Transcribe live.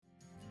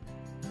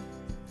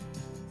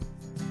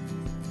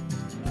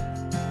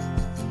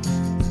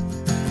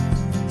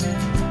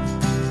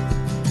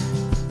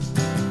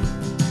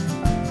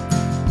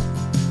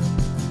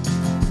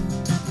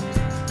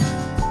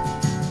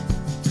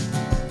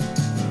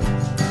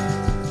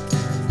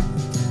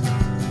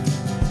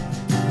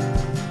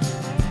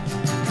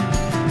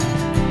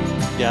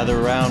Gather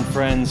around,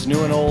 friends,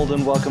 new and old,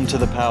 and welcome to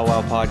the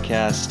Powwow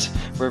Podcast.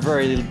 We're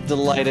very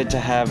delighted to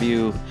have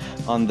you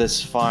on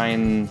this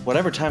fine,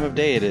 whatever time of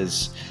day it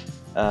is.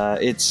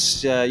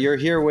 You're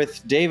here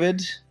with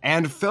David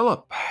and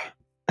Philip.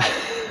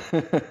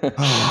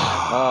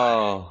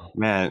 Oh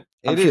man,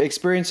 I'm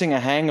experiencing a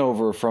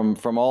hangover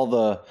from all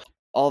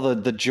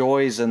the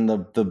joys and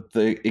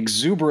the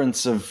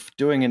exuberance of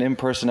doing an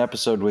in-person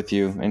episode with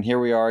you, and here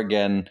we are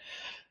again,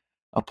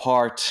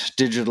 apart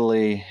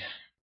digitally.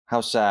 How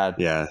sad.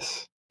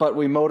 Yes. But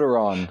we motor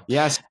on.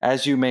 Yes.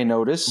 As you may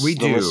notice,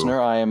 listener,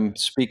 I am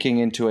speaking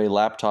into a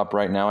laptop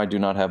right now. I do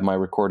not have my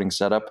recording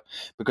set up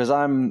because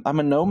I'm a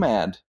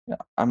nomad.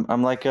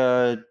 I'm like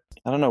a,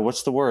 I don't know,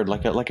 what's the word?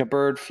 Like a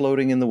bird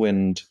floating in the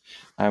wind.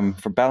 I'm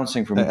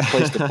bouncing from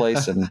place to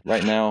place, and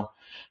right now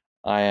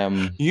I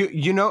am.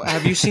 You know,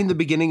 have you seen the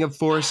beginning of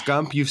Forrest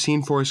Gump? You've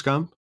seen Forrest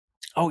Gump?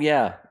 Oh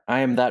yeah, I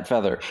am that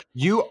feather.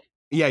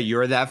 Yeah,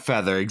 you're that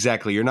feather.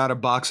 Exactly. You're not a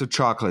box of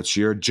chocolates.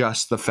 You're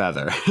just the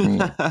feather. You,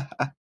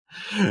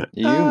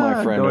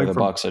 my friend, are the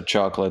box of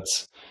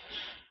chocolates.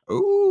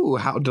 Ooh,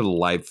 how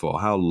delightful.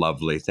 How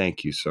lovely.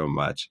 Thank you so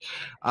much.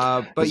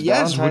 But is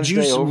Valentine's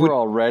Day over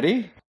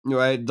already?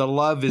 Right, the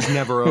love is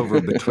never over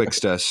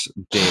betwixt us,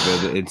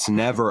 David. It's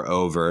never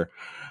over.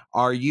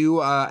 Are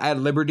you at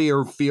liberty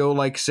or feel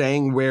like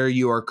saying where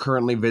you are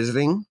currently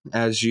visiting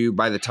as you,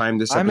 by the time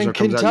this episode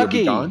comes out,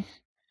 you'll be gone?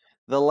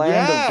 The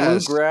land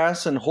of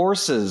bluegrass and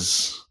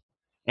horses.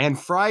 And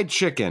fried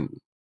chicken.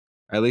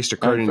 At least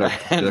according to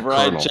the fried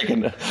Colonel.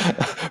 Chicken.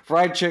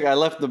 Fried chicken. I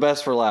left the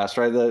best for last,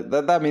 right?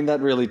 That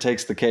really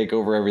takes the cake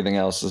over everything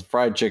else. Is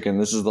fried chicken.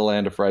 This is the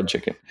land of fried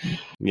chicken.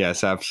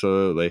 Yes,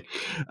 absolutely.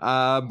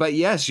 But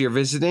yes, you're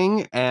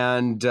visiting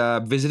and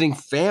visiting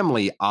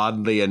family.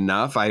 Oddly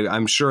enough,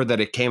 I'm sure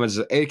that it came as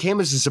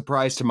a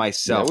surprise to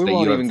myself. Yeah, we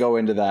won't even go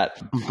into that.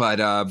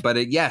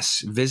 But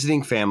yes,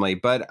 visiting family.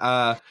 But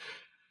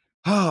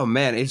oh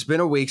man, it's been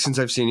a week since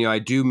I've seen you. I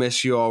do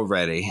miss you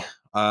already.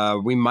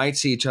 We might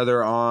see each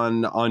other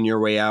on your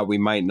way out. We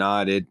might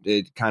not.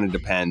 It kind of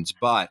depends.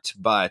 But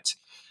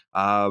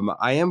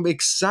I am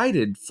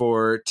excited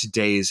for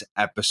today's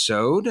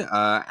episode.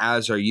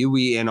 As are you.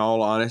 We, in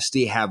all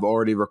honesty, have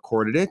already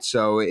recorded it.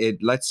 So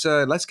let's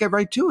get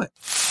right to it.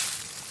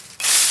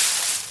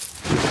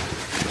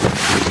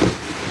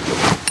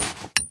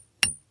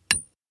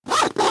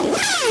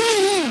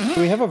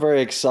 We have a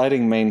very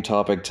exciting main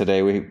topic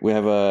today. We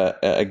have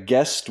a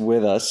guest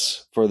with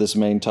us for this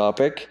main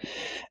topic,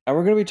 and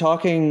we're going to be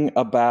talking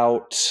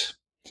about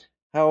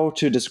how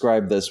to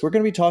describe this. We're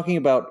going to be talking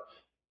about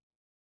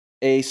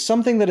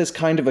something that is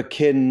kind of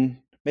akin,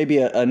 maybe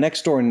a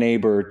next door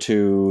neighbor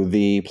to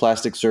the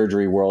plastic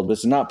surgery world. But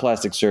it's not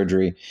plastic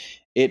surgery.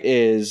 It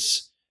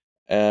is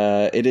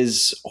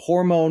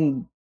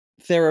hormone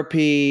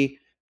therapy,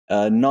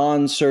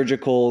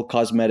 non-surgical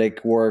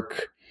cosmetic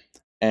work.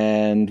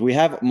 And we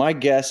have my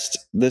guest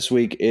this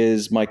week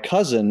is my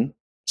cousin,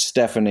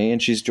 Stephanie,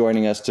 and she's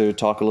joining us to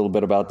talk a little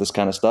bit about this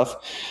kind of stuff.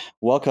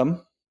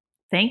 Welcome.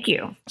 Thank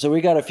you. So we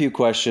got a few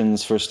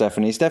questions for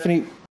Stephanie.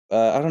 Stephanie,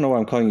 I don't know why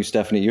I'm calling you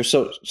Stephanie. You're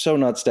so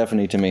not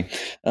Stephanie to me.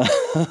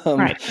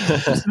 Right.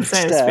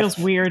 It feels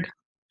weird.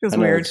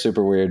 It's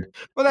super weird.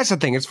 Well, that's the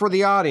thing. It's for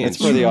the audience.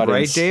 It's for the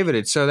audience. Right, David?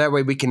 It's so that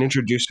way we can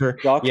introduce her.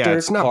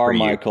 Dr.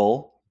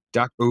 Carmichael.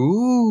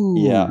 Ooh.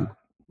 Yeah.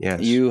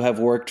 Yes. You have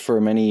worked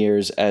for many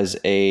years as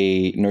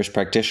a nurse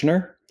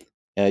practitioner.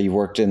 You've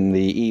worked in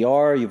the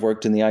ER. You've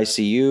worked in the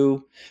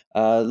ICU.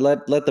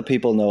 Let the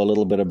people know a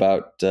little bit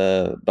about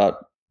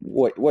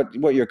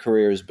what your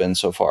career has been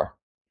so far.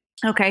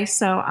 Okay,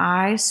 so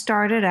I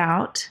started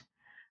out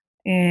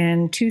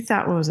in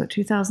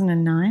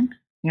 2009?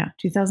 Yeah,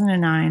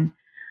 2009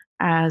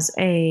 as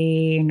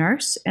a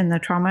nurse in the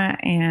trauma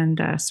and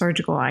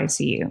surgical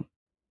ICU.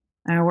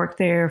 I worked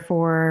there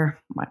for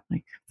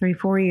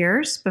 3-4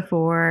 years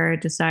before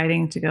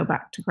deciding to go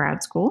back to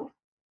grad school,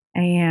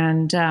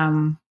 and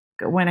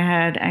went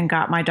ahead and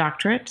got my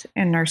doctorate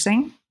in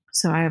nursing.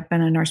 So I have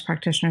been a nurse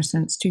practitioner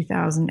since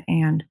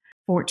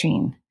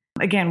 2014.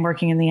 Again,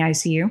 working in the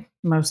ICU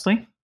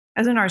mostly.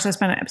 As a nurse, I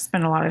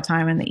spent a lot of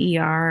time in the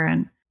ER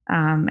and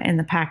in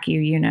the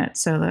PACU unit,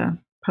 so the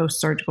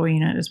post-surgical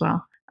unit as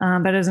well.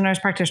 But as a nurse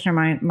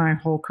practitioner, my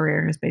whole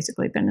career has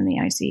basically been in the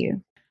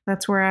ICU.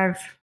 That's where I've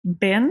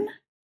been.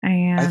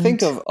 And I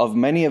think of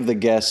many of the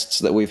guests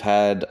that we've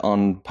had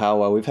on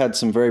Powwow, we've had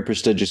some very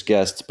prestigious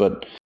guests,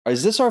 but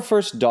is this our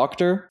first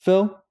doctor,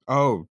 Phil?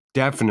 Oh,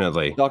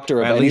 definitely.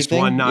 Doctor of at anything? Least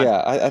one not,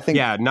 yeah, I think.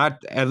 Yeah,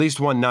 not at least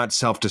one not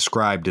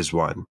self-described as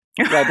one.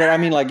 Right, but I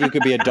mean, like, you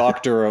could be a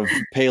doctor of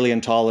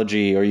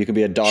paleontology, or you could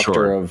be a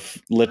doctor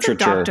of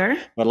literature.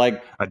 But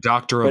like a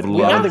doctor of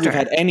love. I don't think we've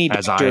had any doctor.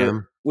 As I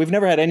am. We've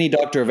never had any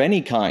doctor of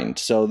any kind.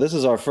 So this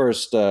is our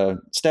first.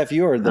 Steph,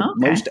 you are the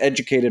most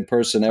educated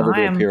person ever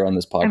to appear on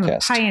this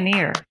podcast. I'm a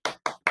pioneer.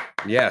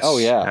 Yes. Oh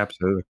yeah,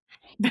 absolutely.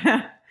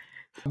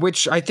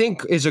 Which I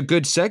think is a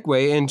good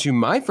segue into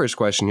my first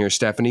question here,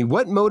 Stephanie.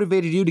 What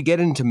motivated you to get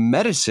into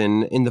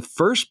medicine in the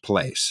first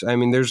place? I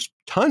mean, there's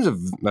tons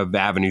of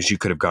avenues you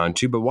could have gone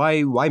to, but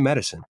why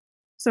medicine?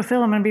 So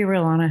Phil, I'm going to be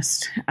real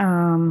honest.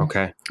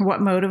 Okay.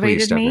 What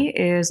motivated Stephanie. me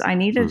is I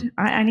needed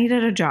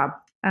a job.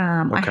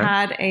 I Okay.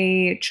 had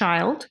a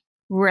child,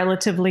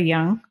 relatively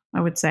young,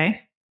 I would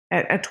say,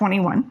 at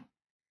 21,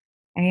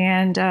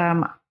 and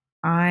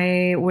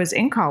I was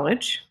in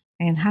college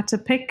and had to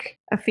pick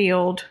a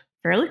field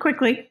fairly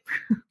quickly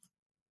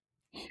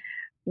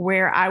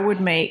where I would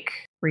make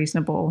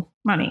reasonable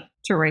money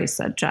to raise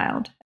said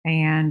child.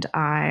 And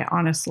I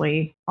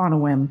honestly, on a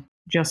whim,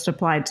 just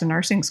applied to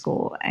nursing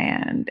school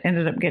and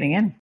ended up getting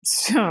in.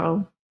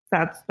 So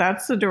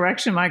that's the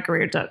direction my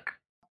career took.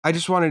 I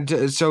just wanted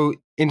to, so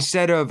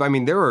instead of, I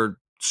mean, there are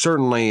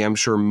certainly, I'm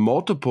sure,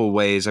 multiple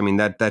ways. I mean,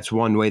 that's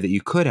one way that you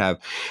could have,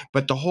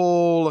 but the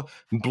whole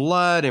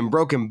blood and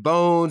broken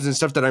bones and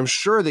stuff that I'm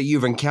sure that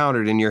you've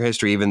encountered in your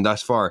history, even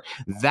thus far,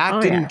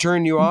 that didn't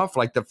turn you off.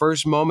 Like the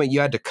first moment you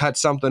had to cut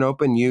something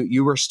open,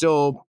 you were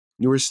still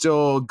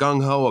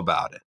gung ho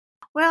about it.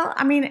 Well,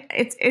 I mean,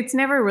 it's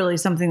never really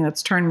something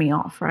that's turned me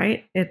off,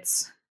 right?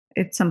 It's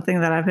something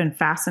that I've been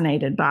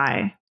fascinated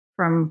by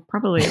from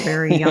probably a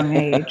very young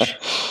age.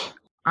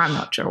 I'm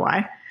not sure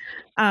why.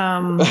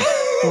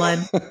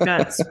 Blood,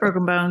 guts,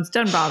 broken bones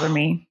doesn't bother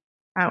me.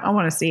 I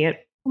want to see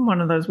it. I'm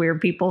one of those weird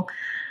people.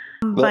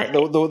 But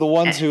the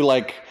ones who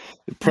like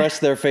press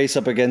their face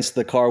up against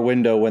the car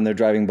window when they're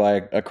driving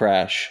by a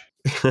crash.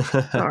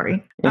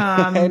 Sorry.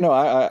 Hey,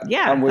 no,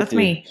 yeah, I'm with that's you.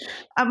 Me.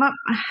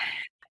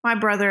 My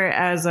brother,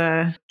 as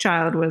a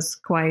child, was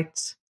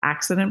quite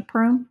accident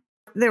prone.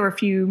 There were a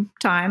few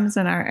times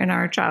in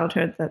our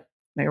childhood that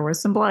there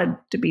was some blood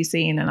to be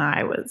seen, and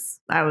I was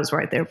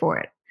right there for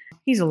it.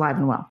 He's alive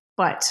and well,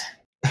 but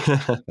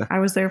I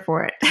was there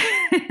for it.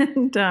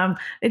 And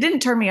it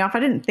didn't turn me off.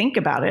 I didn't think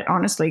about it,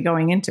 honestly,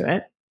 going into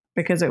it,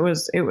 because it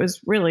was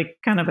really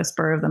kind of a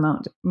spur of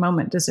the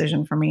moment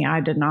decision for me. I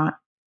did not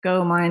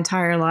go my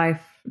entire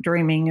life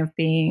dreaming of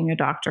being a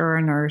doctor or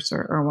a nurse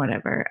or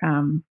whatever.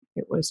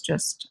 It was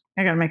just,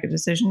 I got to make a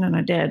decision, and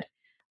I did.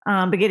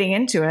 But getting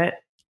into it,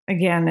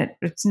 again,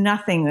 it's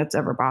nothing that's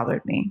ever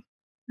bothered me.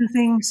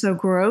 Nothing so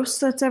gross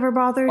that's ever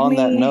bothered me. On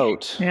that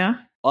note, yeah.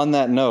 On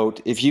that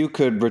note, if you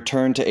could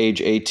return to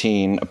age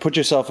 18, put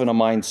yourself in a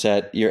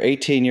mindset. You're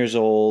 18 years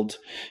old.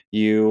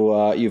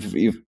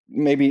 You've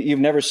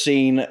never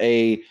seen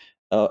a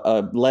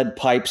lead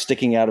pipe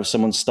sticking out of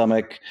someone's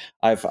stomach.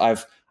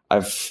 I've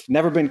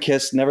never been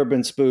kissed, never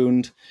been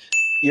spooned.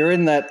 You're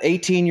in that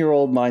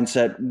 18-year-old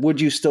mindset.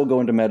 Would you still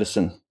go into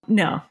medicine?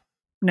 No,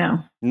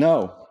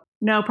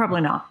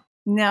 probably not.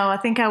 No, I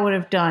think I would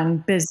have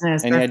done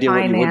business or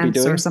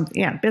finance or something.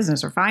 Yeah,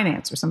 business or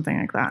finance or something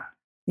like that.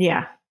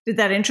 Yeah. Did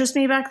that interest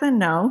me back then?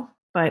 No.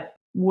 But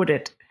would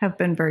it have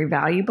been very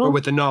valuable? Or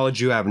with the knowledge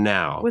you have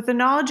now? With the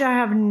knowledge I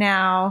have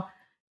now,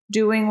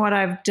 doing what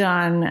I've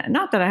done,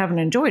 not that I haven't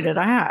enjoyed it,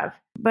 I have,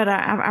 but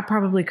I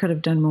probably could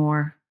have done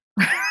more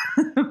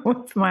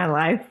with my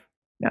life,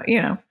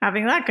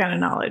 having that kind of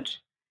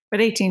knowledge. But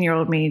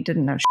 18-year-old me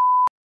didn't know shit.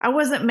 I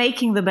wasn't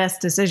making the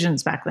best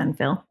decisions back then,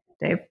 Phil,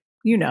 Dave.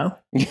 Yeah.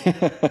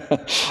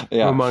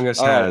 Among us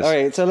all has.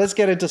 Right. So let's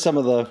get into some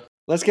of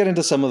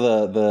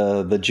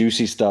the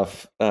juicy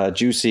stuff.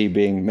 Juicy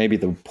being maybe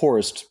the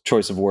poorest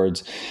choice of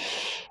words.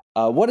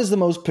 What is the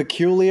most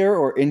peculiar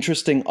or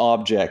interesting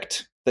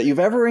object that you've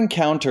ever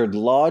encountered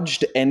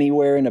lodged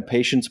anywhere in a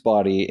patient's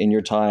body in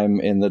your time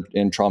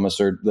in trauma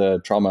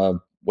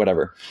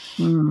whatever,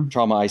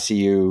 trauma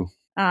ICU?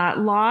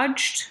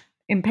 Lodged,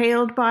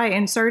 impaled by,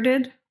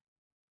 inserted.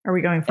 Are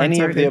we going for any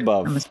inserted? of the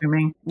above? I'm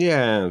assuming.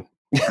 Yeah.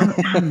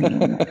 I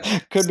mean,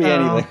 could be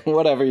anything,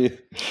 whatever you.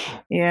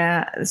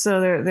 Yeah,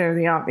 so they're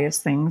the obvious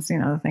things,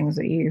 the things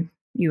that you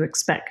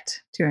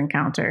expect to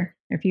encounter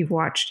if you've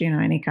watched,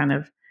 any kind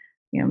of,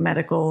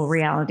 medical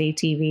reality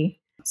TV.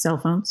 Cell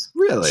phones,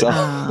 really,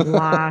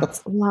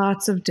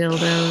 lots of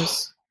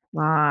dildos,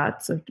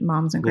 lots of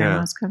moms and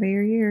grandmas cover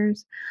your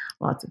ears,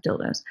 lots of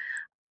dildos,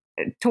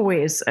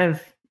 toys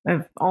of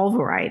all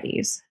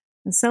varieties,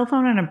 a cell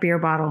phone and a beer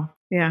bottle.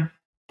 Yeah,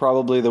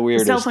 probably the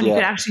weirdest. The cell phone you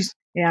could actually.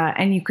 Yeah,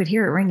 and you could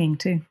hear it ringing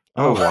too.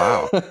 Oh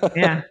wow!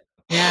 Yeah.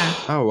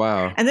 Oh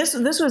wow! And this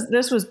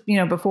was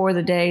before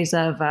the days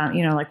of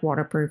like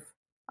waterproof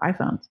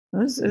iPhones. It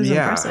was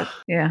impressive.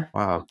 Yeah.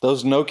 Wow.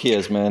 Those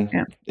Nokias, man,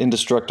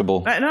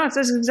 indestructible. No, that's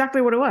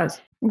exactly what it was.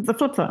 The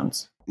flip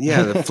phones.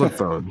 Yeah, the flip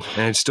phone,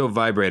 and it still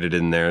vibrated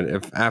in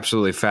there.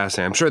 Absolutely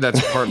fascinating. I'm sure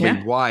that's partly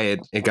why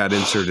it got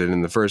inserted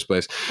in the first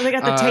place. Well, they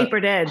got the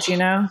tapered edge,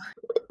 yeah.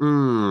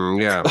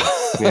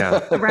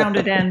 The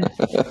rounded end.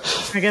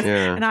 I guess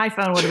an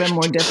iPhone would have been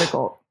more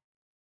difficult.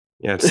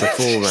 Yeah, it's the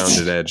full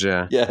rounded edge.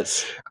 Yeah.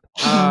 Yes.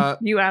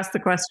 You asked the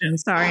question.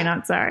 Sorry,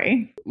 not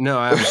sorry. No,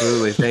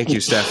 absolutely. Thank you,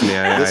 Stephanie.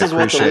 This is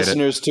what the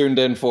listeners tuned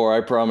in for.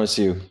 I promise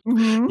you.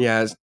 Mm-hmm.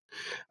 Yeah.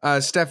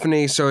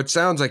 Stephanie, so it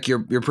sounds like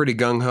you're pretty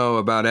gung-ho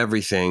about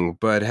everything,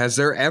 but has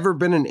there ever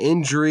been an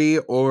injury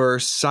or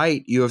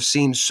sight you have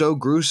seen so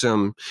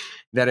gruesome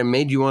that it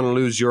made you want to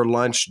lose your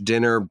lunch,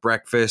 dinner,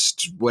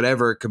 breakfast,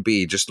 whatever it could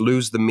be, just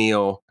lose the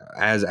meal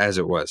as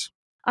it was?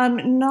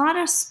 Not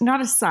a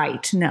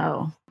sight,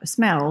 no.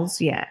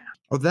 Smells, yeah.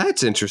 Oh,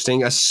 that's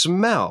interesting. A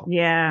smell.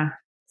 Yeah,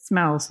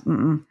 smells.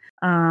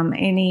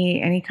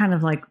 any kind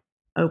of like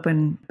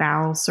open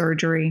bowel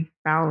surgery,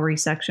 bowel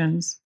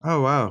resections.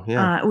 Oh, wow.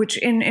 Yeah. Which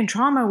in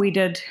trauma we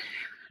did,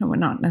 well,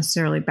 not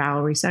necessarily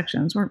bowel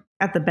resections. We're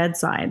at the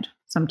bedside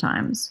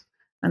sometimes.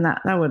 And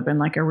that would have been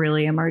like a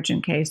really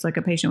emergent case, like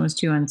a patient was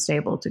too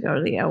unstable to go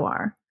to the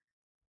OR.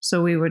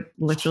 So we would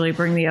literally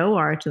bring the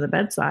OR to the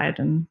bedside,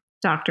 and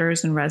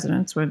doctors and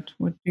residents would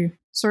do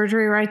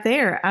surgery right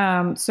there.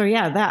 So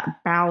yeah,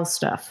 that bowel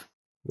stuff,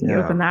 you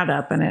open that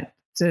up and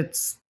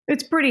it's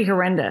pretty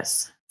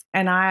horrendous.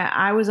 And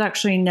I was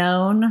actually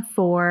known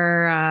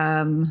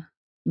for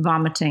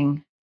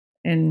vomiting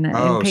in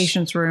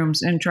patients'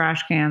 rooms in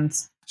trash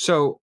cans.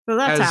 So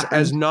that's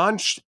as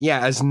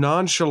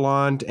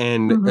nonchalant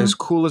and as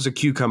cool as a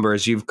cucumber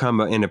as you've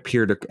come and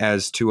appeared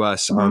as to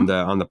us on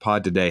the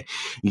pod today,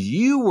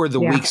 you were the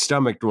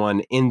weak-stomached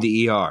one in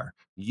the ER.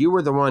 You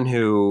were the one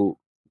who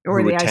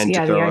the tend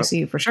ICU, to the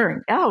ICU for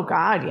sure. Oh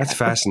God, yeah, that's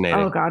fascinating.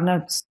 Oh God,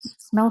 no,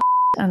 smell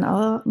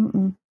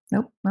and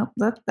nope,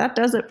 that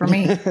does it for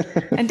me.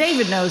 And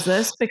David knows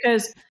this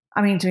because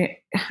I mean,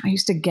 I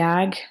used to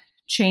gag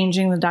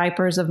changing the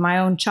diapers of my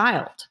own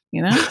child.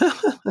 You know,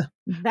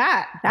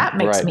 that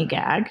makes me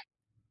gag.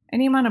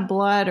 Any amount of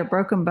blood or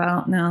broken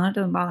bone, no, that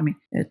doesn't bother me.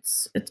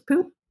 It's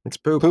poop. It's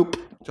poop.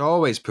 It's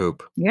always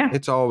poop. Yeah,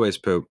 it's always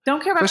poop.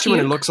 Don't care about especially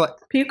puke. When it looks like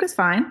puke is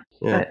fine.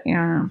 Yeah. But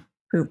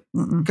poop.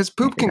 Because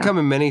poop can come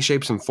in many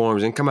shapes and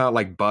forms. It can come out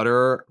like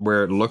butter,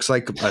 where it looks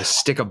like a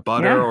stick of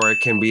butter, or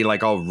it can be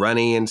like all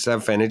runny and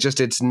stuff. And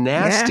it's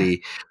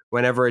nasty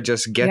whenever it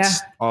just gets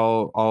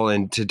all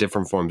into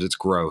different forms. It's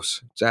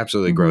gross. It's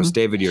absolutely gross.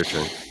 David, your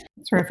turn.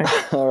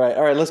 Terrific. All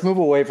right. Let's move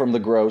away from the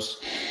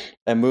gross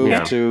and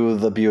move to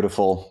the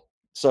beautiful.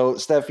 So,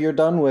 Steph, you're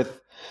done with.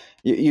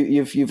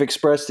 You've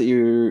expressed that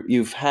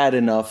you've had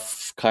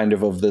enough kind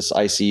of this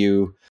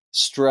ICU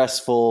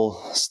stressful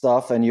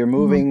stuff, and you're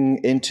moving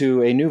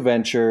into a new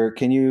venture.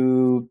 Can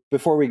you,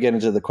 before we get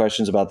into the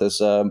questions about this,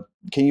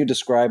 can you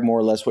describe more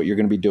or less what you're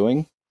going to be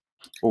doing,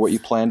 or what you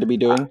plan to be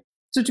doing?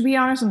 So, to be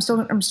honest,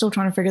 I'm still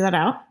trying to figure that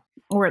out,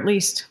 or at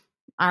least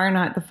iron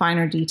out the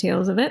finer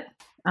details of it.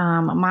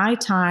 My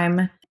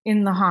time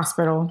in the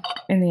hospital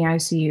in the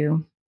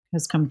ICU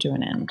has come to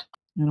an end,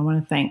 and I want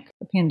to thank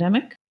the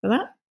pandemic for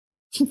that,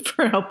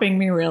 for helping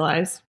me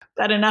realize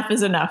that enough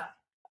is enough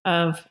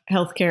of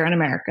healthcare in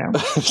America.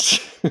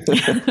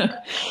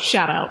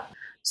 Shout out.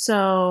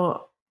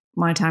 So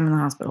my time in the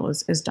hospital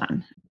is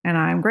done. And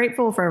I'm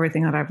grateful for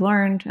everything that I've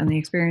learned and the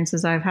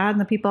experiences I've had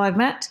and the people I've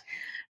met,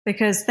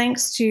 because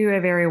thanks to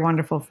a very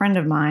wonderful friend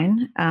of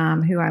mine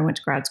who I went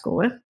to grad school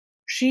with,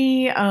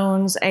 she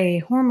owns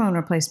a hormone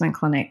replacement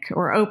clinic,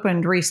 or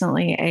opened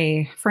recently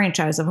a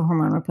franchise of a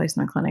hormone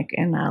replacement clinic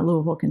in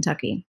Louisville,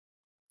 Kentucky.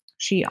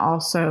 She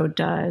also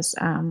does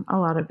a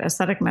lot of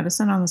aesthetic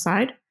medicine on the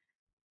side,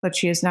 that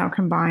she is now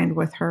combined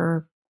with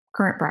her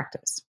current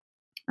practice.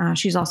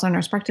 She's also a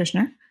nurse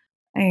practitioner.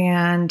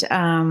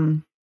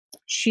 And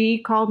she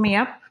called me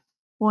up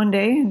one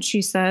day and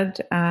she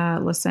said,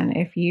 listen,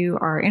 if you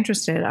are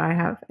interested, I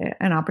have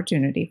an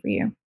opportunity for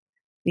you.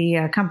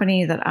 The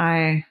company that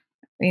I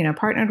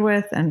partnered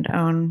with and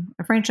own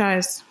a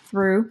franchise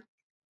through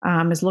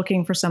is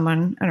looking for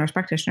someone, a nurse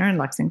practitioner in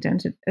Lexington,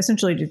 to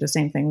essentially do the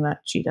same thing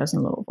that she does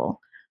in Louisville.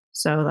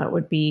 So that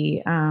would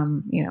be,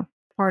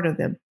 part of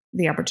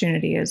the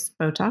opportunity is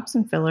Botox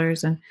and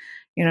fillers and,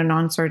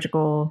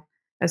 non-surgical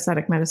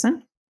aesthetic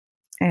medicine.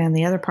 And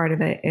the other part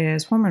of it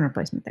is hormone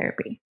replacement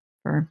therapy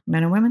for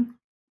men and women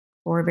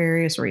for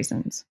various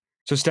reasons.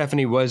 So,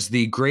 Stephanie, was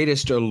the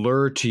greatest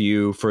allure to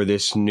you for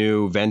this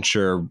new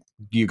venture,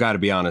 you got to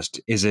be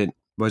honest,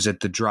 was it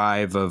the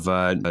drive of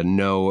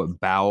no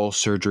bowel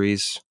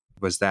surgeries?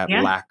 Was that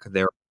lack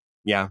there?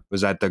 Yeah.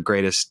 Was that the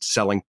greatest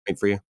selling point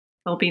for you?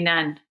 There'll be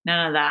none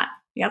of that.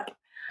 Yep.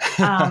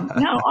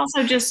 No,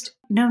 also just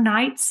no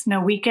nights,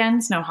 no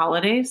weekends, no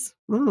holidays.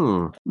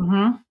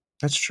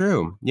 That's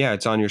true. Yeah,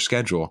 it's on your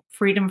schedule.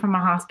 Freedom from a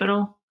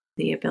hospital,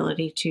 the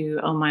ability to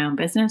own my own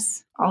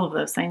business, all of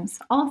those things,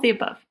 all of the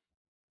above.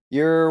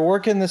 You're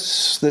working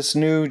this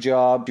new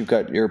job. You've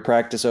got your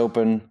practice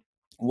open.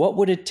 What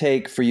would it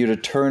take for you to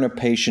turn a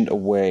patient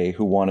away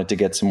who wanted to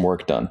get some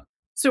work done?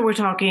 So we're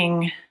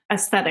talking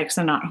aesthetics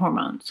and not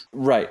hormones.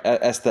 Right,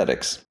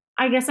 aesthetics.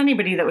 I guess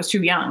anybody that was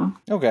too young.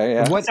 Okay,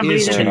 yeah. What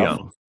is too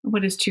young?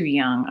 What is too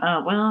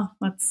young?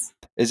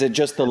 Is it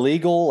just the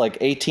legal, like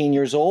 18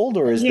 years old,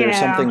 or is there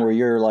something where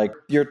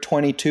you're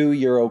 22,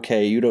 you're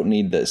okay, you don't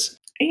need this?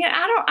 Yeah,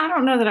 I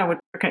don't know that I would.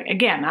 Okay,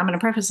 again, I'm going to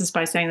preface this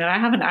by saying that I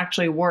haven't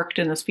actually worked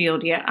in this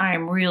field yet. I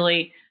am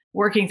really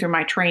working through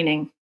my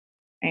training,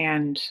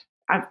 and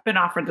I've been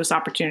offered this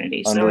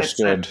opportunity.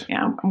 Understood. So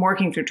I'm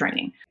working through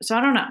training. So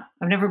I don't know.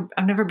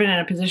 I've never been in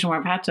a position where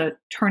I've had to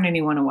turn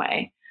anyone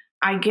away.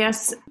 I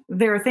guess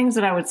there are things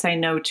that I would say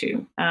no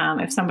to.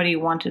 If somebody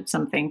wanted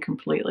something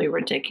completely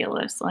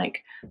ridiculous,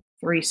 like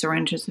 3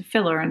 syringes of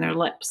filler in their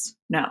lips,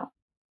 no, I'm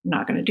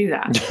not going to do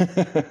that.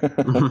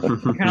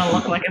 You're going to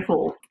look like a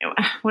fool.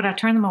 Would I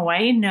turn them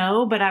away?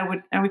 No, but I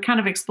would kind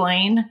of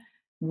explain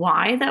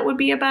why that would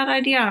be a bad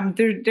idea.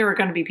 There are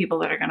going to be people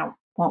that are going to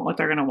want what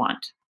they're going to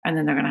want. and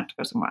then they're going to have to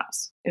go somewhere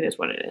else. It is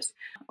what it is.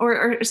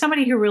 Or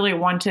somebody who really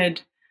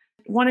wanted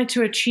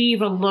to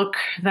achieve a look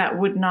that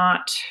would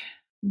not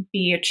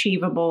be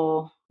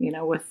achievable,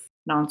 with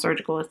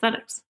non-surgical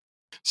aesthetics.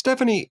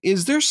 Stephanie,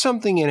 is there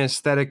something in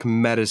aesthetic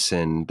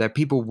medicine that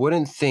people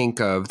wouldn't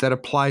think of that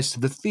applies to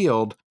the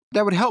field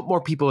that would help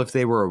more people if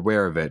they were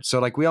aware of it? So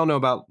like we all know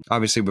about,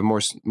 obviously, with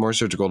more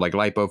surgical, like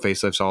lipo,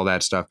 facelifts, all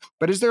that stuff.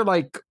 But is there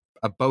like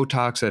a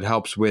Botox that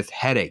helps with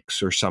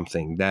headaches or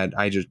something that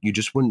you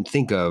just wouldn't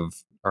think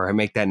of or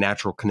make that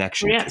natural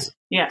connection to?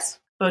 Yes.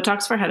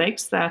 Botox for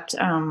headaches. That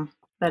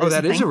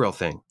is a real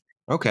thing.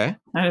 Okay.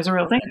 That is a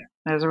real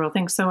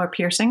thing. So are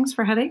piercings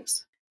for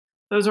headaches.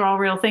 Those are all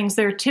real things.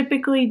 They're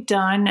typically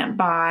done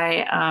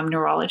by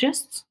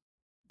neurologists.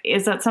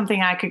 Is that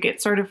something I could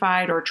get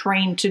certified or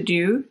trained to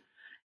do?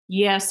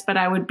 Yes, but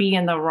I would be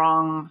in the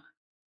wrong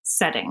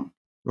setting.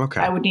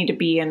 Okay. I would need to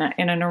be in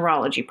a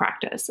neurology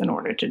practice in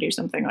order to do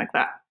something like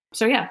that.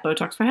 So yeah,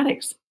 Botox for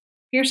headaches,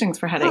 piercings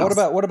for headaches.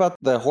 What about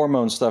the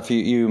hormone stuff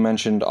you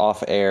mentioned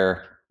off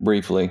air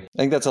briefly? I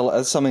think that's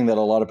something that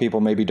a lot of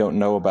people maybe don't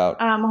know about.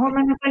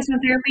 Hormone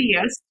replacement therapy,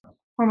 yes.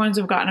 Hormones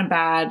have gotten a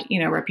bad,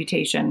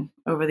 reputation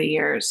over the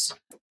years,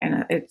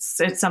 and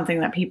it's something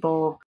that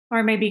people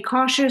are maybe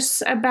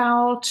cautious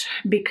about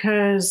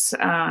because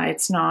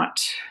it's not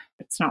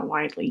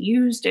widely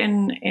used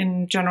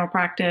in general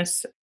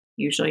practice.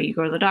 Usually, you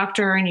go to the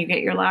doctor and you get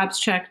your labs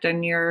checked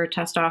and your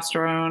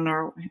testosterone,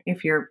 or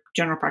if your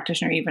general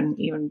practitioner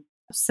even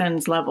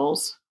sends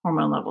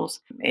hormone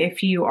levels.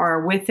 If you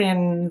are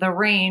within the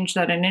range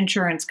that an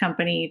insurance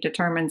company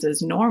determines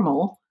is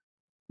normal,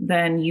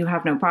 then you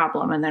have no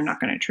problem and they're not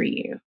going to treat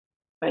you.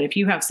 But if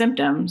you have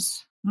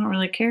symptoms, I don't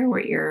really care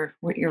what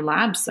your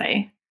labs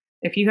say.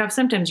 If you have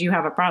symptoms, you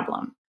have a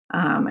problem.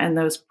 And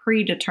those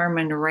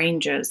predetermined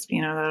ranges,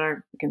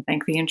 that you can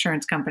thank the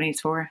insurance companies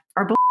for,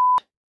 are bull.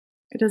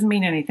 It doesn't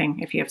mean anything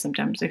if you have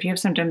symptoms. If you have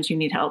symptoms, you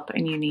need help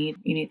and you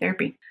need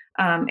therapy.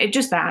 It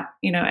just that,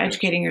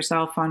 educating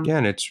yourself on. Yeah,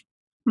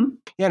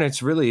 and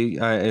it's really,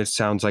 it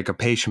sounds like a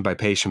patient by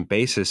patient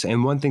basis.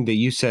 And one thing that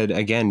you said,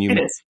 again,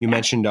 you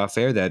mentioned off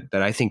air that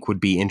I think would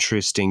be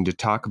interesting to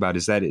talk about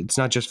is that it's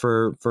not just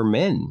for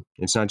men.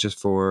 It's not just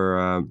for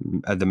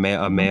a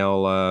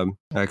male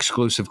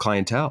exclusive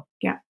clientele.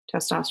 Yeah.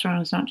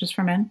 Testosterone is not just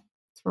for men.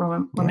 It's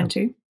for women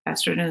too.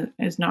 Estrogen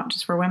is not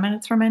just for women.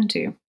 It's for men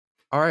too.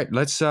 All right.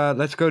 Let's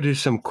go to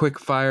some quick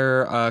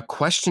fire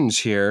questions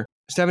here.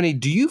 Stephanie,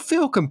 do you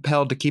feel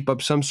compelled to keep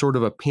up some sort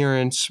of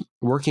appearance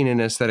working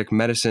in aesthetic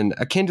medicine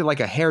akin to like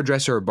a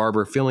hairdresser or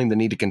barber feeling the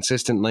need to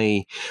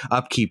consistently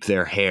upkeep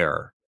their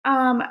hair?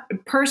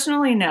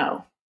 Personally,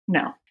 no.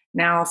 Now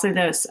I'll say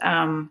this.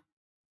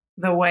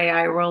 The way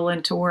I roll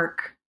into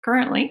work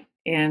currently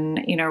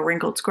in,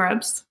 wrinkled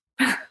scrubs,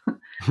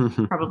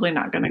 probably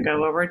not going to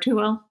go over too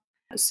well.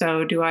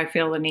 So do I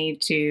feel the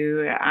need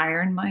to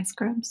iron my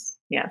scrubs?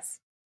 Yes.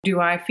 Do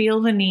I feel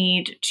the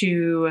need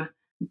to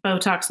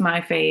Botox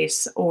my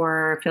face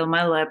or fill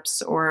my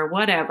lips or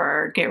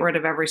whatever, get rid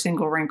of every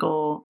single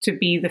wrinkle to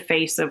be the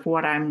face of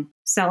what I'm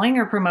selling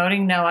or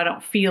promoting? No, I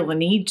don't feel the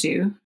need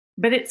to,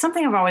 but it's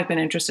something I've always been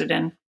interested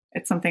in.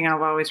 It's something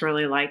I've always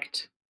really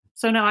liked.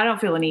 So no, I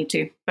don't feel the need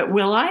to, but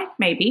will I?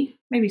 Maybe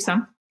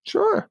some.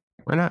 Sure.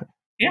 Why not?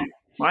 Yeah.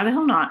 Why the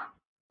hell not?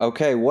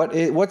 Okay.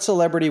 What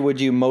celebrity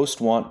would you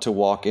most want to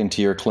walk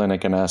into your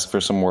clinic and ask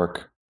for some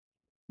work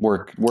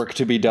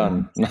to be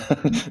done?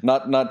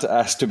 not to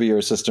ask to be your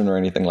assistant or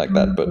anything like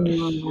that, but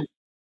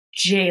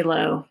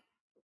J-Lo.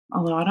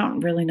 Although I don't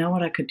really know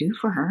what I could do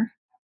for her.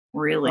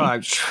 Really?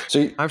 I'm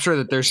sure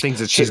that there's things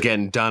that she's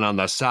getting done on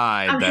the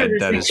side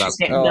that is up.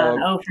 Done.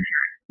 Oh, for sure.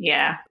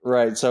 Yeah.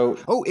 Right. So,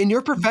 in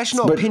your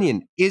professional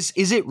opinion, is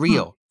it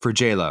real for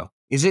J-Lo?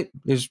 Is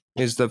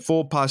the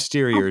full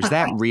posterior? Is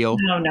that real?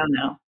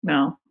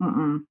 No.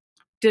 Mm-mm.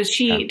 Does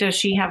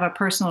she have a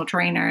personal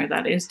trainer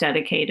that is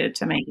dedicated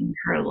to making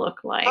her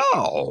look like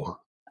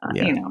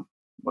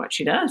what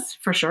she does?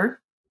 For sure.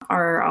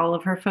 Are all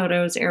of her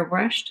photos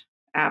airbrushed?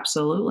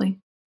 Absolutely.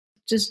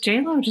 Does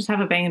J-Lo just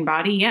have a banging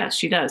body? Yes,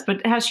 she does.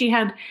 But has she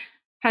had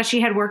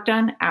work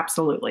done?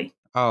 Absolutely.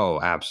 Oh,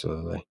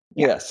 absolutely.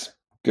 Yes.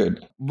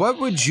 Good. What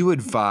would you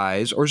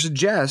advise or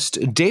suggest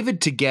David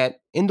to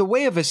get in the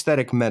way of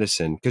aesthetic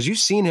medicine? Because you've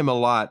seen him a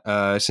lot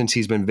since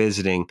he's been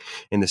visiting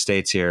in the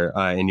States here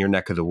in your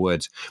neck of the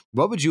woods.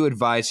 What would you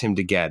advise him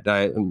to get?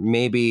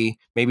 Maybe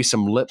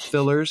some lip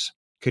fillers?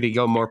 Could he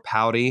go more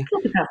pouty?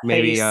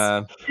 Maybe.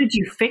 Could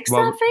you fix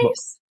that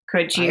face?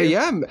 Could you?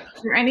 Yeah.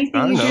 Is there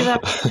anything you do that?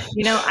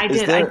 I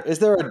did. Is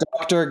there a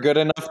doctor good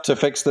enough to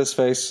fix this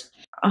face?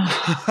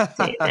 Oh,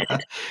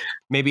 David.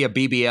 Maybe a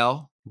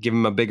BBL. Give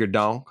him a bigger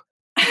donk.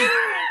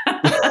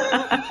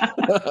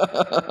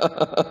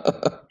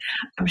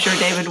 I'm sure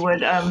David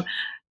would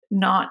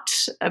not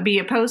be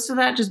opposed to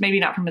that, just maybe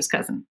not from his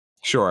cousin.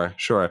 Sure.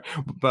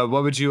 But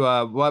what would you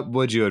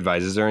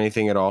advise? Is there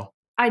anything at all?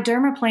 I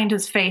dermaplaned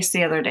his face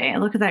the other day.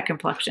 Look at that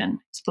complexion.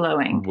 It's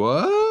glowing.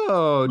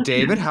 Whoa,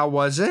 David, how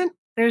was it?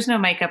 There's no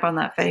makeup on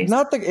that face.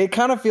 It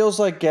kind of feels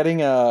like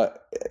getting a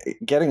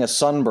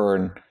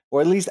sunburn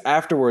or at least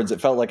afterwards, it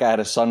felt like I had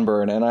a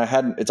sunburn, and I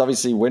hadn't. It's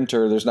obviously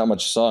winter. There's not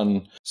much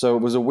sun, so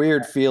it was a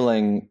weird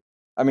feeling.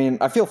 I mean,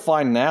 I feel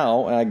fine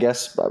now, and I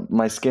guess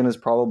my skin is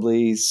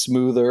probably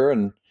smoother,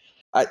 and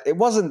it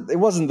wasn't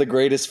the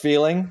greatest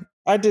feeling.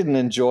 I didn't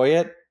enjoy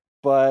it,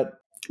 but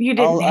You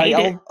didn't hate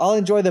it. I'll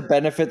enjoy the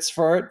benefits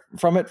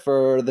from it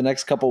for the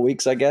next couple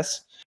weeks, I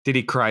guess. Did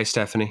he cry,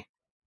 Stephanie?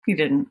 He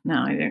didn't.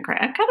 No, he didn't cry.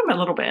 I cut him a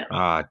little bit.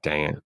 Ah,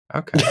 dang it.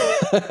 Okay.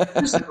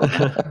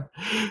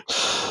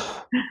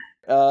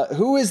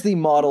 Who is the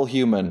model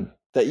human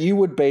that you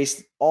would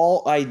base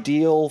all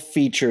ideal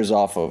features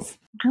off of?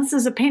 This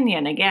is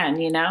opinion again,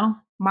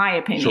 my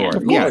opinion. Sure.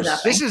 Of Yes.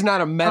 course. This is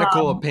not a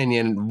medical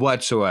opinion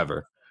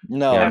whatsoever.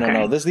 No, Yeah, no, okay.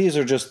 no. These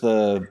are just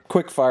the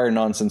quick fire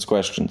nonsense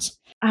questions.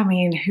 I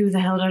mean, who the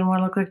hell doesn't want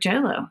to look like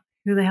J-Lo?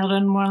 Who the hell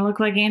doesn't want to look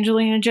like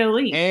Angelina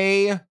Jolie?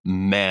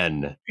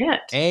 Amen. Shit.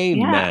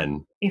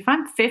 Amen. If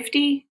I'm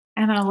 50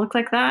 and I look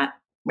like that,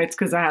 it's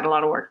because I had a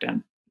lot of work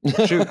done.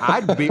 Shoot,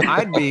 I'd be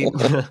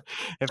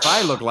if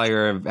I look like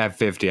her at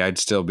 50, I'd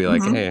still be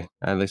like, Mhm. hey,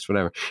 at least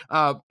whatever.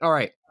 All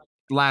right.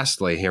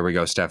 Lastly, here we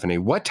go, Stephanie.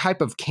 What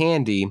type of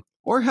candy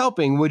or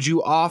helping would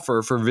you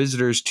offer for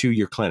visitors to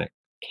your clinic?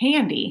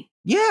 Candy.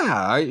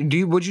 Yeah.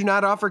 Would you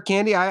not offer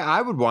candy?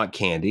 I would want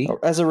candy.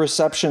 As a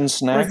reception But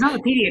snack. it's not a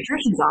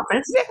pediatrician's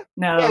office.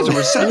 No. Yeah, as a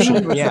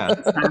reception. Yeah.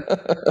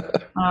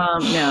 No.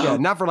 Yeah,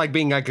 not for like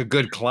being like a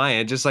good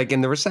client, just like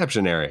in the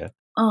reception area.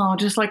 Oh,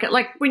 just like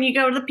when you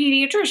go to the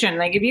pediatrician,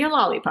 they give you a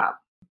lollipop.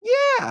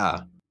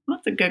 Yeah.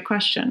 That's a good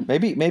question.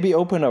 Maybe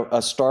open a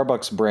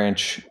Starbucks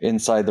branch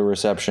inside the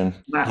reception.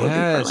 That would be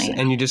Yes. brilliant.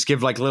 And you just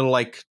give like little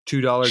like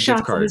 $2 Shots gift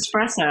of cards.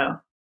 espresso.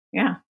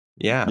 Yeah.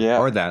 Yeah. Yeah.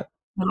 Or that.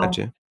 Little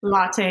Gotcha.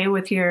 latte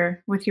with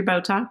your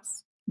Botox.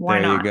 Why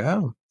There not? you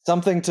go.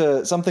 Something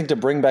to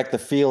bring back the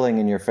feeling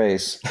in your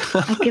face.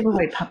 I'd give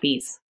away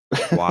puppies.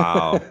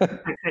 Wow. I could.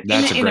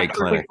 That's in a great perfect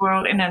clinic.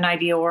 world, in an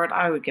ideal world,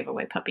 I would give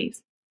away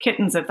puppies.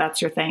 Kittens, if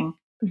that's your thing.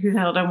 Who the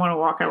hell don't want to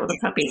walk out with a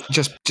puppy?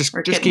 Just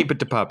Or keep kitten. it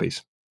to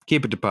puppies.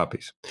 Keep it to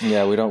puppies.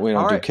 Yeah, we don't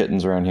All do right.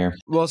 kittens around here.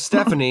 Well,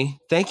 Stephanie,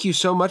 thank you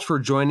so much for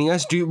joining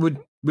us.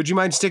 Would you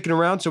mind sticking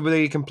around so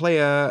we can play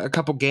a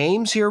couple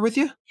games here with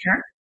you?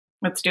 Sure.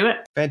 Let's do it.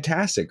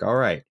 Fantastic. All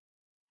right.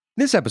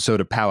 This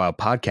episode of Powwow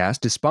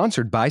Podcast is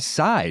sponsored by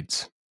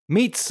Sides.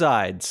 Meet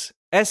Sides,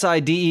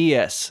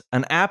 SIDES,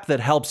 an app that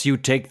helps you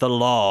take the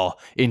law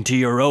into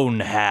your own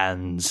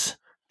hands.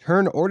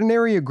 Turn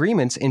ordinary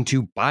agreements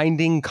into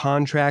binding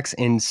contracts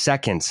in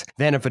seconds.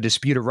 Then, if a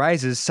dispute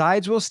arises,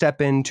 Sides will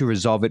step in to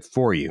resolve it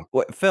for you.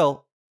 Wait,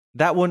 Phil,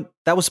 that was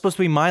supposed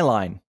to be my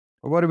line.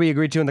 What did we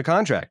agree to in the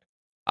contract?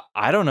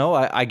 I don't know.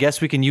 I guess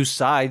we can use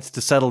Sides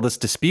to settle this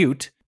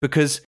dispute,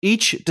 because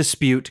each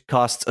dispute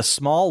costs a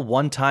small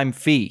one-time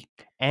fee.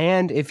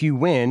 And if you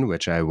win,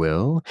 which I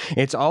will,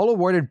 it's all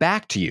awarded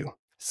back to you.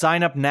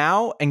 Sign up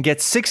now and get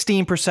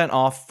 16%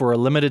 off for a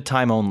limited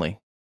time only.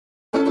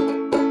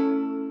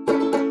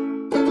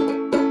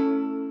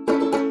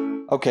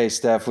 Okay,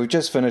 Steph, we've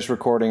just finished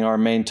recording our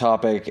main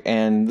topic,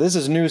 and this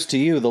is news to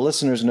you. The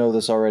listeners know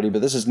this already,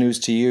 but this is news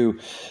to you.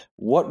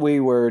 What we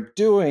were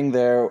doing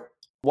there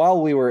while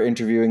we were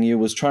interviewing you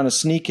was trying to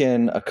sneak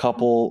in a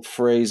couple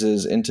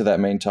phrases into that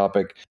main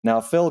topic.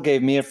 Now, Phil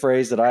gave me a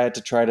phrase that I had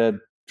to try to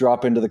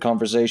drop into the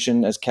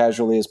conversation as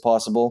casually as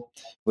possible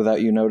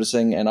without you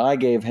noticing, and I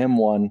gave him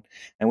one,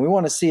 and we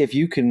want to see if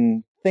you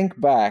can think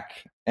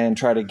back and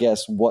try to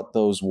guess what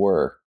those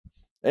were.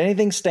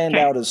 Anything stand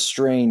Okay. out as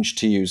strange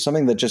to you?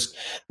 Something that just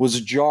was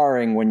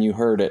jarring when you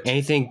heard it?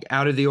 Anything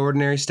out of the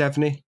ordinary,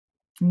 Stephanie?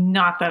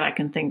 Not that I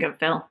can think of,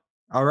 Phil.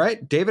 All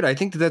right, David, I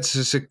think that's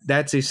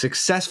a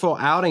successful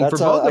outing for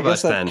That's both I of guess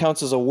us that then.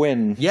 counts as a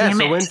win. Yes,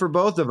 Damn a win it. for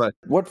both of us.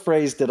 What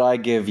phrase did I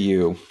give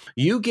you?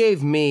 You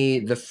gave me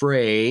the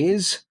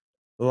phrase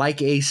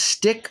like a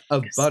stick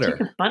of butter.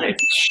 Stick of butter.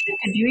 Shit,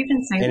 did you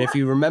even say And that? if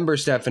you remember,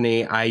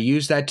 Stephanie, I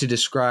used that to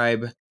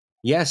describe.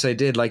 Yes, I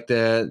did. Like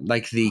the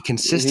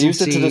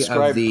consistency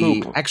describe of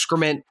the poop.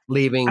 excrement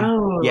leaving.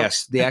 Oh.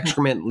 Yes, the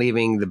excrement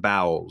leaving the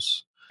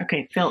bowels.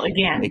 Okay, Phil,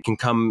 again. It can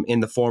come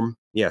in the form.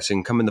 Yes, it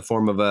can come in the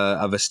form of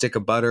a stick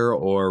of butter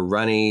or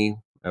runny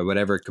or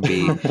whatever it could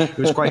be. It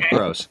was quite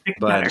gross, Stick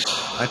of but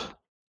butter.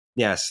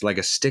 yes, like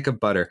a stick of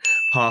butter.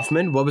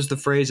 Hoffman, what was the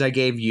phrase I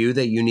gave you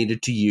that you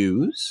needed to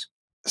use?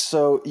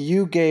 So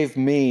you gave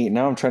me,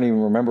 now I'm trying to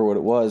even remember what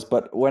it was,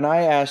 but when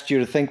I asked you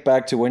to think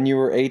back to when you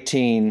were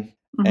 18,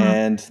 Mhm.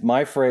 and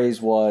my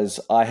phrase was,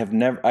 I've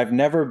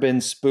never been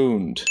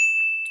spooned.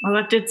 Well,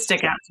 that did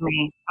stick out to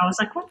me. I was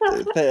like, what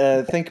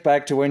the? Think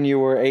back to when you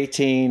were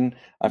 18.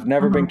 I've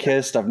never been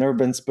kissed. I've never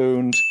been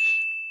spooned.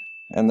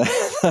 And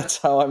that's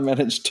how I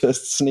managed to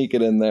sneak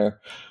it in there.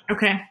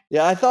 Okay.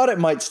 Yeah, I thought it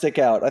might stick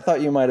out. I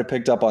thought you might have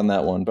picked up on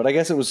that one, but I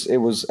guess it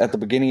was at the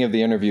beginning of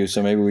the interview,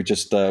 so maybe we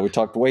just we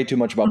talked way too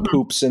much about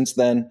poop since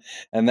then,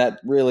 and that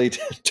really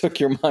took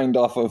your mind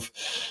off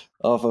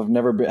of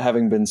never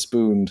having been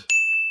spooned.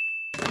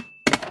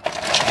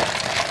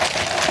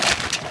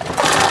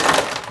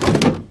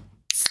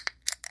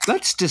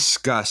 let's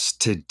discuss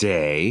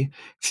today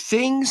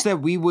things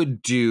that we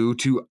would do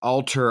to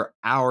alter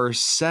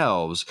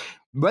ourselves,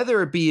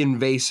 whether it be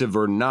invasive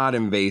or not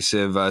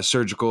invasive,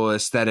 surgical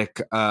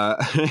aesthetic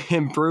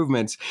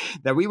improvements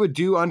that we would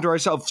do unto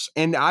ourselves.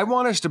 And I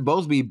want us to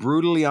both be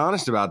brutally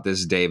honest about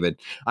this, David.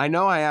 I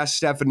know I asked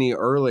Stephanie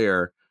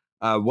earlier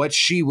what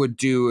she would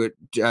do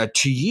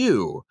to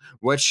you,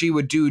 what she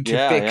would do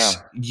to fix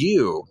Yeah.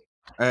 you.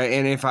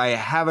 And if I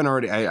haven't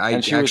already, I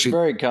And she was actually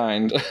very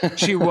kind.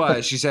 she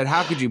was. She said,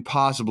 "How could you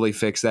possibly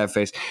fix that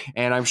face?"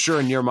 And I'm sure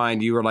in your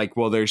mind you were like,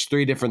 "Well, there's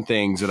 3 different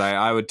things that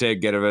I would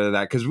get rid of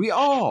that," because we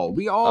all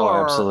Oh,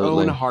 are our own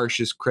absolutely.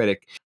 harshest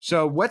critic.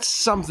 So, what's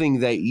something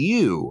that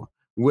you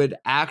would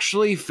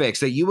actually fix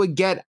that you would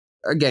get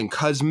again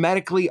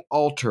cosmetically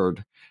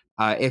altered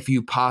if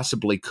you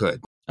possibly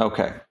could?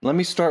 Okay, let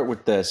me start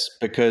with this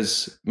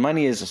because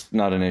money is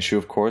not an issue,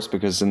 of course,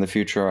 because in the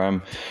future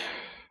I'm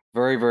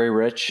very, very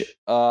rich.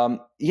 So I'm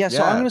going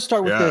Yeah, to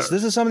start with yeah. this.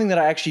 This is something that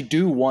I actually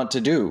do want to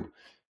do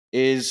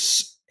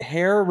is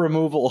hair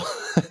removal.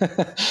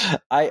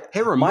 I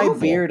Hair My removal.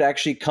 beard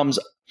actually comes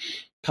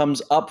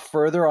up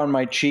further on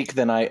my cheek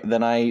than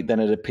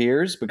it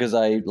appears because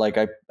I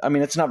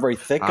mean it's not very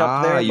thick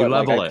up there, You but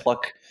like level it.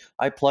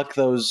 I pluck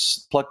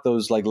those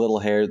like little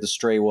hair, the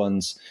stray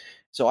ones.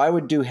 So I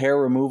would do hair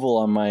removal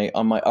on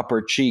my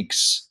upper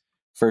cheeks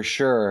for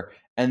sure,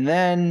 and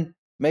then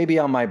maybe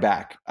on my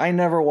back. I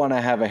never want to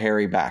have a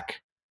hairy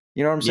back.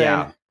 You know what I'm saying?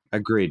 Yeah,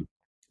 agreed.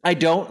 I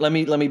don't. Let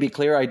me be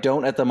clear. I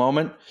don't at the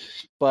moment.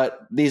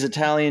 But these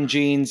Italian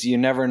genes, you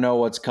never know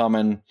what's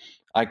coming.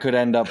 I could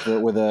end up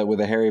with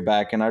a hairy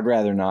back, and I'd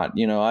rather not.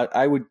 You know,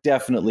 I would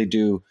definitely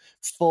do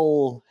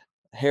full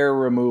hair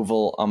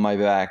removal on my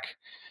back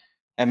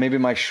and maybe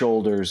my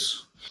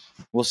shoulders.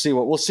 We'll see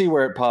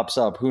where it pops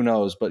up. Who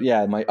knows? But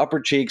yeah, my upper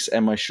cheeks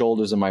and my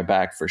shoulders and my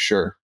back for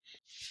sure.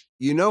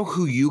 You know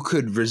who you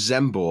could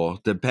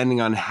resemble, depending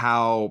on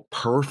how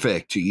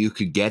perfect you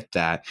could get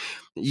that.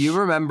 You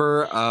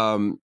remember,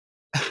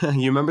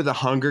 you remember the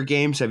Hunger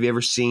Games? Have you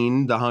ever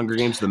seen the Hunger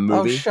Games, the Oh,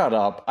 movie? shut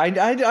up!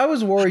 I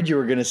was worried you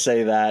were gonna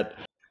say that.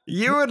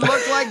 You would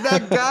look like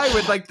that guy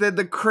with like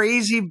the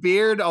crazy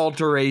beard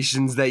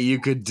alterations that you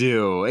could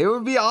do. It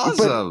would be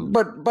awesome.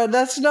 But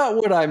that's not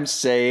what I'm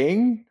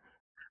saying.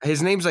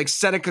 His name's like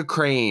Seneca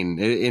Crane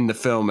in the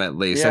film, at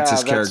least. That's Yeah,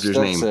 his that's character's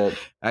that's name.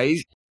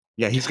 it.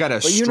 Yeah, he's got a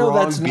But you know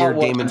that's strong not beard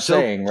what game, I'm and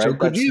saying, so right?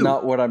 could That's you.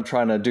 not what I'm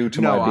trying to do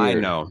to my No, I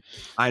beard. know.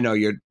 I know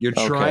you're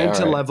Okay, trying all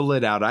to right. level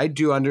it out. I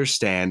do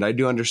understand.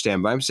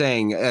 But I'm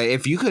saying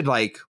if you could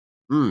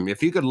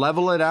if you could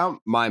level it out,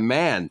 my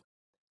man,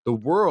 the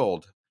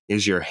world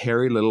is your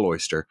hairy little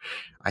oyster.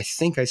 I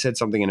think I said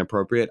something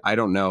inappropriate. I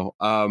don't know.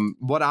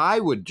 What I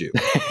would do,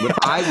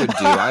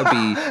 I'd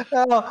be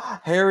Oh,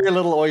 hairy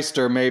little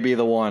oyster may be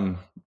the one.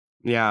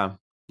 yeah.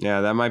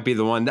 Yeah, that might be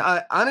the one.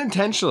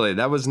 Unintentionally,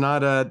 that was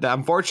not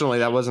unfortunately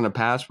that wasn't a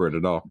password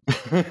at all.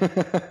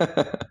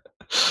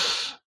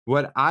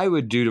 What I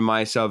would do to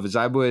myself is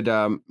I would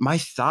my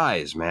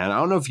thighs, man. I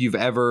don't know if you've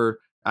ever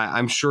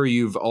I'm sure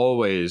you've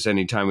always,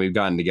 anytime we've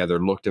gotten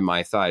together, looked at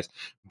my thighs.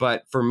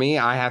 But for me,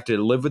 I have to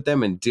live with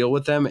them and deal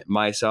with them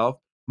myself.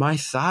 My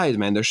thighs,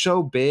 man, they're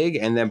so big,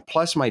 and then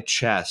plus my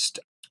chest.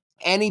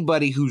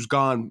 Anybody who's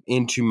gone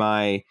into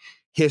my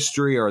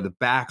history or the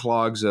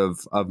backlogs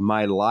of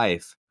my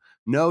life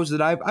knows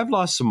that I've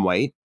lost some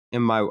weight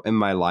in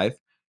my life.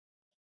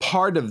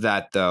 Part of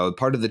that, though,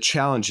 part of the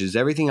challenge is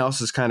everything else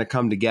has kind of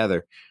come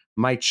together.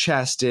 My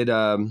chest, it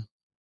can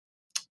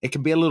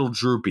be a little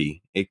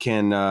droopy. It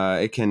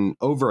can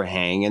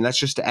overhang, and that's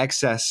just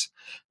excess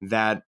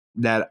that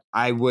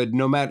I would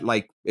no matter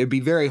like it'd be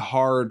very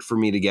hard for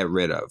me to get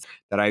rid of.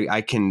 That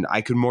I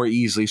could more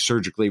easily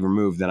surgically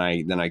remove than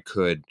I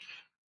could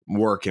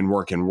work and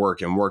work and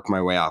work and work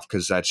my way off,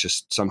 because that's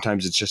just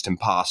sometimes it's just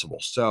impossible.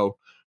 So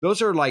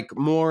those are like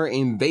more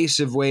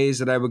invasive ways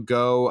that I would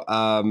go.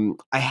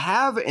 I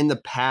have in the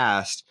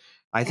past.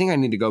 I think I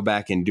need to go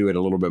back and do it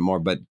a little bit more,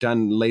 but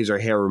done laser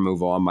hair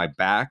removal on my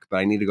back, but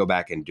I need to go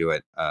back and do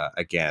it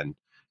again.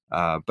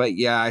 But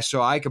yeah,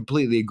 so I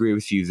completely agree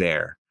with you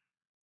there.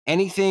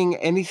 Anything,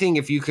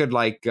 if you could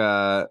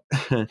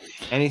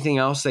anything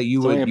else that Something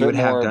you would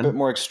have a bit done?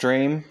 more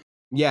extreme.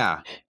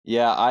 Yeah,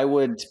 Yeah, I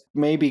would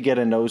maybe get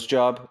a nose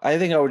job. I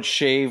think I would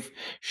shave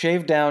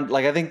down.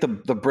 Like I think the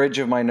bridge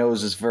of my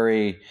nose is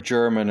very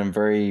German and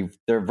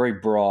they're very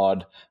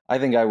broad. I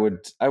think I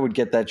would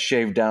get that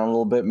shaved down a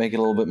little bit, make it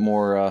a little bit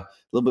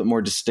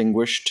more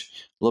distinguished,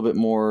 a little bit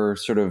more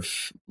sort of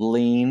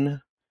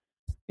lean.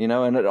 You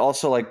know, and it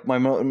also like my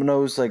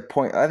nose like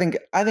point. I think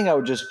I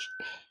would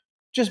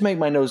just make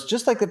my nose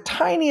just like the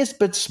tiniest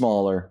bit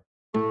smaller.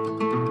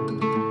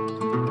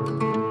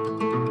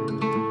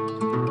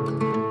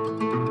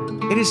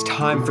 it is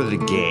time for the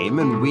game,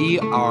 and we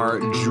are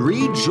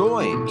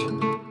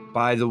rejoined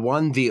by the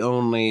one, the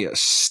only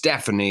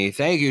Stephanie.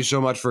 Thank you so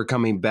much for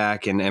coming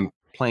back and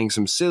playing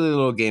some silly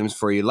little games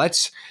for you.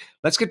 Let's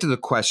get to the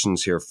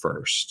questions here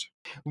first.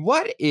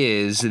 What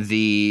is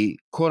the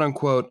quote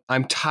unquote,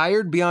 I'm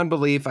tired beyond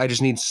belief, I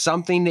just need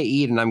something to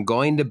eat and I'm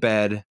going to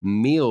bed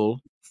meal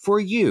for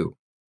you?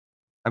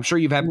 I'm sure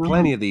you've had Mhm.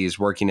 plenty of these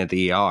working at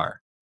the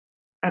ER.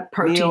 A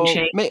protein Meal-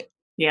 shake.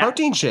 Yeah.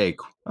 Protein shake.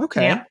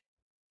 Okay. Yeah.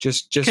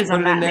 Just Because put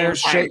I'm it in that there. damn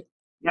tired. Shake.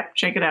 Yep.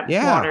 Shake it up.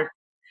 Yeah. Water.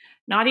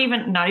 Not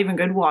even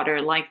good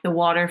water. Like the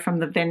water from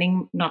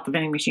the not the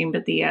vending machine,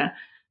 but the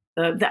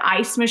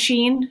ice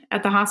machine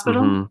at the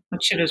hospital. Mhm.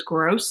 That shit is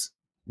gross.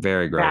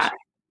 Very gross. That.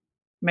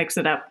 Mix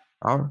it up.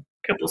 Oh,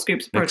 Couple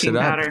scoops of Mix it protein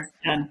up. powder.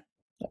 Done.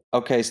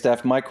 Okay,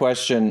 Steph, my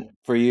question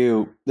for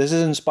you. This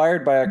is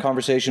inspired by a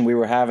conversation we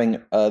were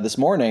having this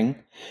morning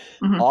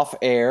Mhm. off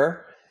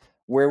air,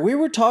 where we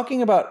were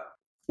talking about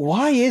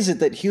why is it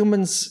that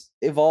humans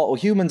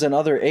and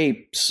other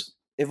apes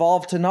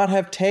evolved to not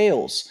have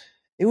tails?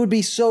 It would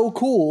be so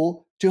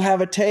cool to have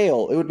a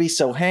tail. It would be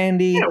so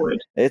handy. Yeah, it would.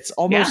 It's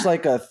almost Yeah.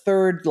 like a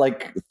third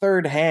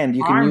hand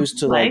you can Arm, use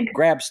to leg. like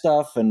grab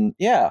stuff and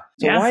yeah.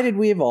 So Yeah. why did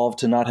we evolve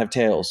to not have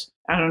tails?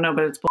 I don't know,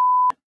 but it's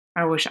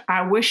I wish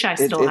I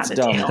still It's had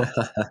a dumb. tail.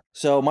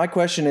 So my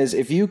question is,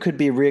 if you could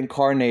be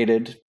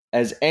reincarnated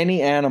as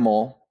any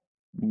animal,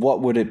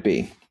 what would it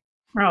be?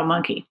 Oh,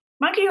 monkey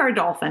or a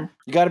dolphin,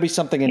 You got to be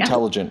something Yeah.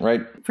 intelligent,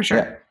 right? for sure.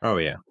 Yeah. Oh,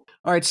 yeah.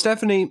 All right,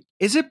 Stephanie,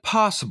 is it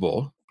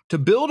possible to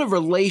build a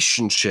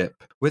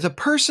relationship with a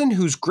person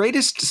whose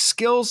greatest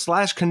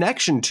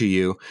skill/connection to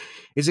you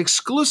is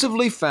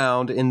exclusively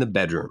found in the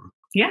bedroom?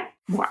 Yeah.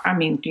 Well, I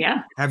mean,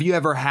 yeah. Have you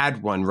ever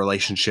had one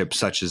relationship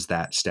such as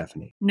that,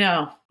 Stephanie?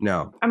 No.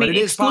 No. I mean, but it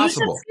is exclusive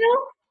possible. skill?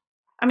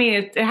 I mean,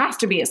 it has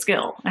to be a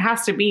skill. It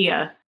has to be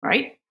a,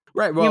 right?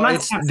 Right. Well, must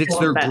it's have it's skill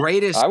their in bed.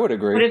 greatest. I would But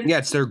agree. it, Yeah,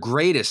 it's their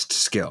greatest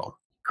skill.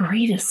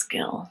 greatest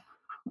skill.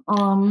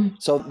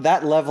 So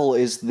that level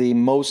is the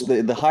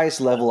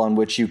highest level on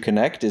which you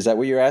connect. Is that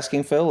what you're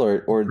asking, Phil? Or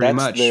Pretty that's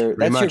much. your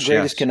Pretty much, greatest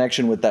yes.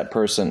 connection with that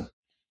person?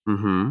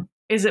 Mm-hmm.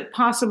 Is it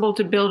possible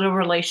to build a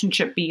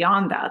relationship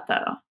beyond that,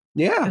 though?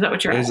 Yeah. Is that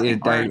what you're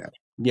asking?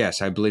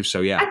 Yes, I believe so.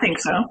 I Yeah. think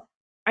so.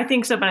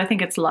 But I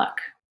think it's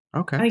luck. I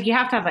Okay. think you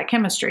have to have that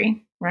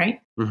chemistry, right?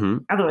 Mm-hmm.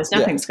 Otherwise, Yeah.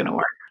 nothing's going to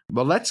work.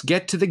 Well, let's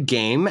get to the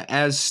game.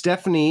 As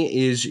Stephanie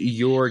is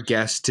your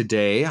guest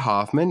today,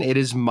 Hoffman, it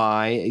is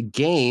my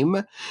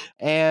game.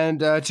 And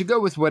to go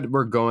with what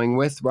we're going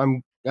with,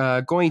 I'm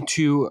going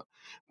to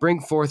bring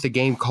forth a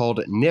game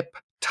called Nip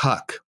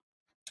Tuck.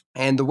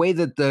 And the way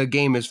that the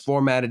game is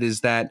formatted is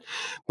that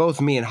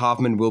both me and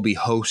Hoffman will be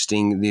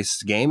hosting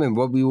this game. And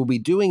what we will be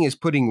doing is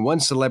putting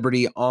one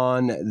celebrity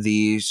on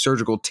the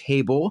surgical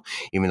table,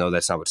 even though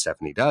that's not what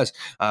Stephanie does.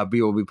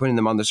 We will be putting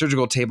them on the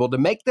surgical table to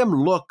make them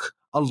look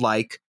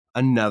alike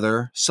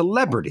another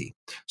celebrity.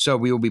 So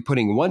we will be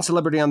putting one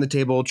celebrity on the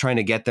table, trying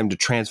to get them to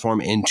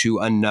transform into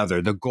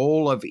another. The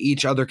goal of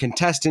each other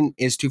contestant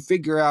is to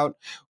figure out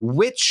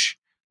which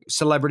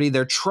celebrity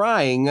they're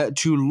trying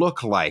to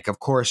look like. Of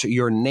course,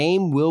 your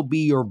name will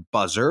be your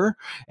buzzer,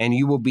 and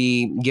you will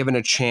be given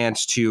a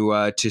chance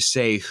to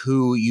say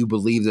who you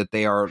believe that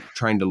they are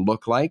trying to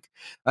look like.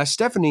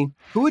 Stephanie,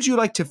 who would you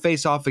like to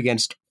face off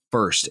against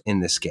first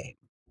in this game?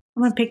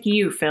 I'm going to pick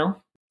you,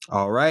 Phil.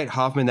 All right,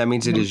 Hoffman, that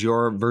means it is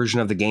your version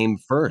of the game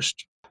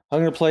first. I'm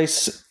going to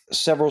place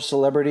several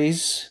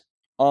celebrities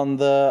on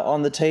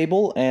the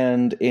table,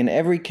 and in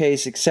every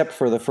case except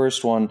for the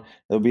first one,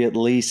 there'll be at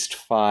least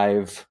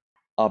 5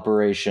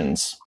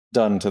 operations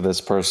done to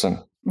this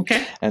person.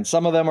 Okay. And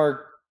some of them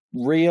are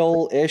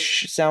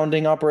real-ish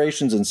sounding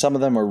operations, and some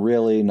of them are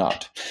really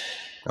not.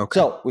 Okay.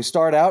 So we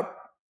start out.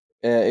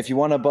 If you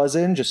want to buzz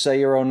in, just say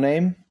your own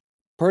name.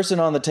 Person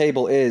on the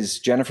table is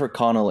Jennifer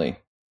Connelly.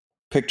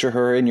 Picture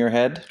her in your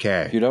head. If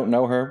Okay. you don't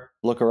know her,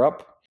 look her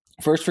up.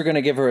 First, we're going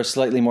to give her a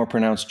slightly more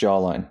pronounced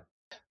jawline.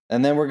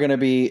 And then we're going to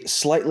be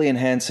slightly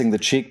enhancing the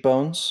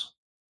cheekbones.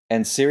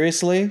 And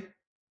seriously,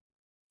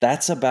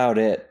 that's about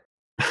it.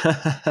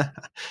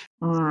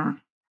 Mm,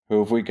 Who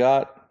have we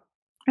got?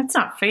 that's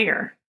not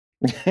fair.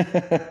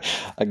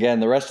 Again,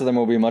 the rest of them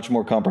will be much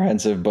more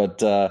comprehensive,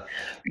 but me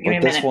a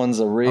this minute. one's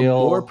a A real...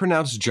 more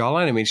pronounced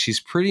jawline. I mean, she's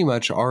pretty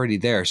much already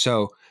there.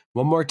 So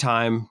one more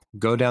time,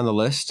 go down the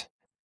list.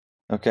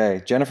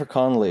 Okay, Jennifer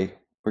Connelly.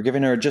 We're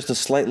giving her just a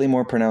slightly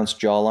more pronounced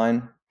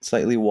jawline,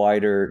 slightly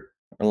wider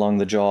along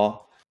the jaw,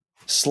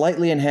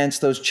 slightly enhance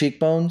those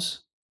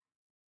cheekbones,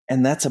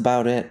 and that's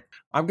about it.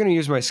 I'm going to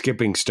use my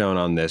skipping stone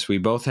on this. We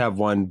both have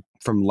one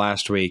from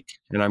last week,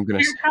 and I'm going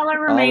to... Your color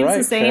All remains right,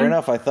 the same. fair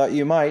enough. I thought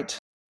you might.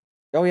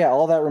 Oh yeah,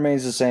 all that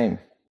remains the same.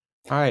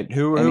 All right,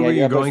 who And are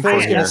you but going for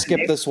Phil's here? going to skip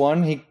this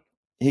one.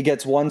 He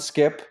gets one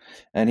skip,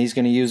 and he's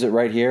going to use it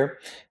right here.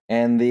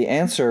 And the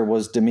answer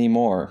was Demi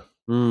Moore.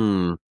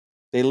 Hmm,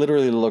 They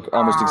literally look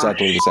almost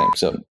exactly the same.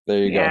 So there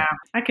you Yeah,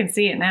 I can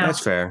see it now. that's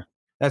fair.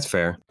 That's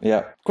fair. go.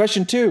 Yeah.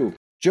 Question 2.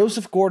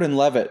 Joseph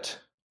Gordon-Levitt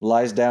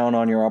lies down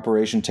on your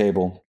operation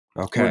table.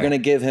 Okay. We're going to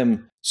give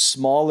him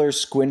smaller,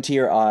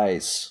 squintier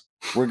eyes.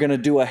 We're going to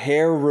do a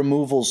hair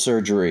removal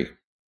surgery.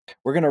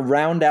 We're going to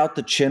round out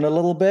the chin a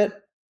little bit.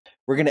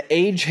 We're going to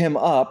age him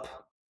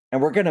up,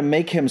 and we're going to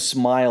make him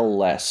smile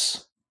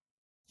less.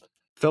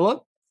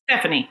 Philip?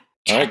 Stephanie.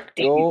 All right,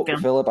 Damn you, go, Phil.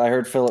 Philip. I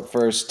heard Philip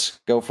first.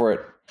 Go for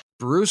it.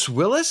 Bruce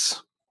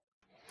Willis?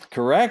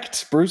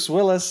 Correct. Bruce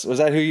Willis. Was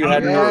that who you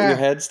had in Yeah. your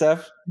head,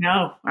 Steph?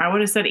 No, I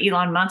would have said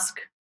Elon Musk.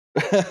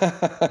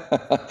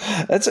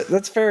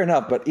 That's fair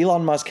enough, but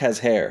Elon Musk has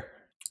hair.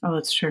 Oh,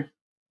 that's true.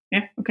 Yeah,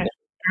 okay.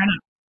 Fair enough.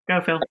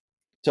 Go, Phil.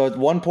 So it's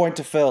 1 point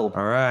to Phil.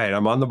 All right,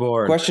 I'm on the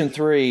board. Question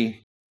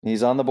 3.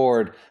 He's on the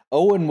board.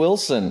 Owen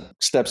Wilson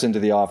steps into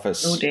the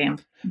office. Oh, damn.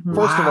 Mhm.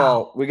 First of Wow.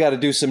 all, we got to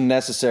do some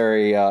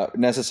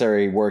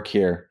necessary work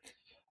here.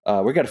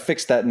 We got to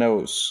fix that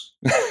nose.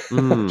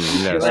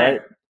 Yes. Right?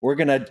 We're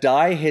going to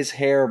dye his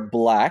hair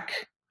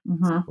black.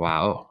 Mhm.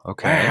 Wow.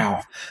 Okay.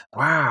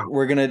 Wow.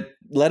 We're going to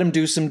let him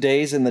do some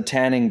days in the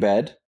tanning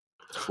bed.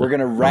 We're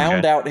going to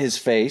round out his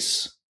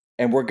face,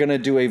 and we're going to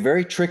do a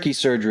very tricky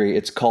surgery.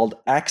 It's called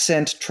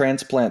accent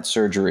transplant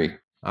surgery.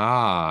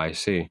 Ah, I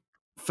see.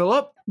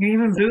 Philip? You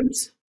even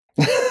boobs?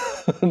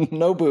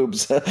 No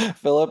boobs.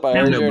 Philip, I No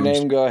heard boobs. your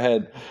name. Go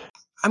ahead.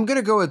 I'm going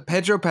to go with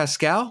Pedro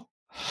Pascal.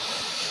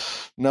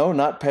 No,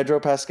 not Pedro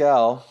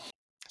Pascal.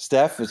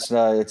 Steph, it's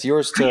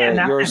yours I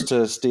got yours nothing.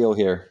 to steal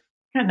here.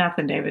 Got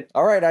nothing, David.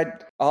 All right,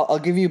 I'll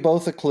give you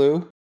both a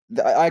clue.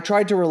 I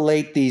tried to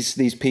relate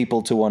these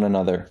people to one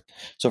another.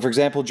 So, for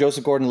example,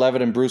 Joseph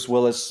Gordon-Levitt and Bruce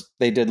Willis,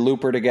 they did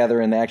Looper together,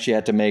 and they actually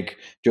had to make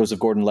Joseph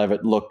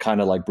Gordon-Levitt look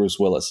kind of like Bruce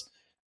Willis.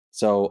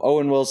 So,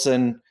 Owen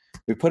Wilson,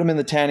 we put him in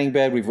the tanning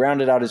bed, we've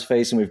rounded out his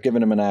face, and we've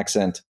given him an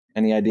accent.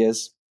 Any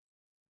ideas?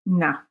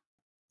 No.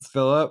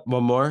 Philip,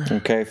 one more.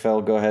 Okay,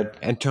 Phil, go ahead.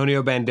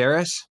 Antonio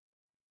Banderas.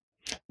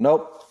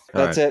 Nope,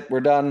 that's it. We're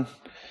done.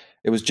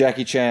 It was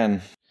Jackie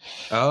Chan.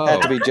 Oh,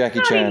 Had to be Jackie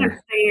Not Chan. even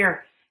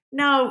fair.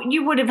 No,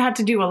 you would have had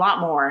to do a lot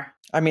more.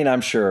 I mean,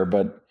 I'm sure,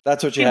 but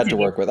that's what you had to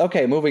work with.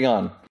 Okay, moving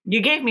on.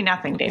 You gave me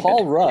nothing, David.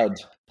 Paul Rudd.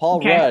 Paul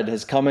Okay. Rudd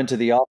has come into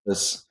the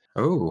office.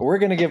 oh, We're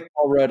going to give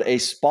Paul Rudd a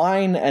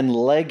spine and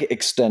leg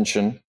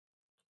extension.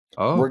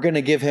 oh. We're going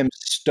to give him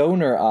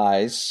stoner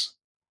eyes.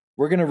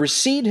 We're going to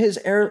recede his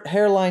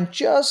hairline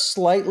just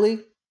slightly.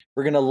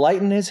 We're going to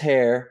lighten his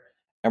hair,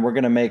 and we're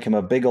going to make him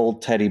a big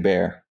old teddy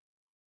bear.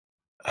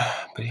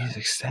 But he's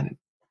extended.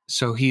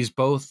 So he's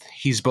both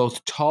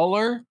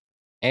taller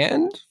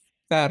and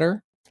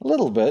fatter. A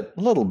little bit,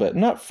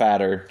 not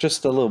fatter,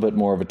 just a little bit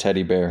more of a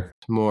teddy bear.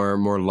 More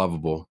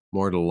lovable,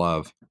 more to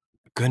love.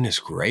 Goodness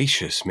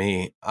gracious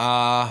me.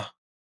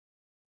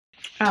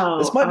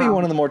 This might be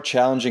one of the more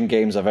challenging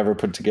games I've ever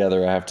put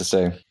together, I have to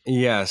say.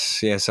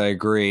 Yes, I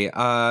agree.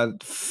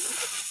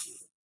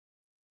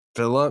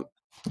 Philip,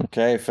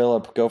 Okay,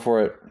 Philip, go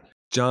for it.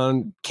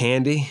 John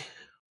Candy.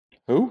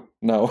 Who?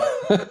 No.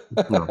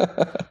 No.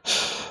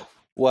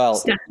 Well,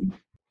 Stephanie.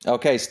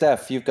 okay,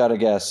 Steph, you've got to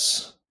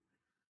guess.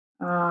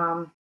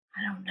 I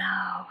don't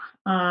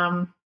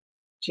know.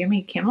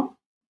 Jimmy Kimmel?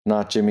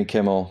 Not Jimmy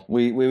Kimmel.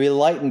 We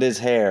lightened his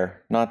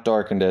hair, not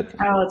darkened it.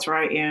 Oh, that's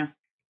right. Yeah.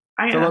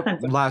 I got Philip,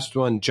 nothing. last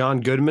one,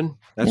 John Goodman.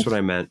 That's what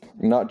I meant.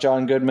 Not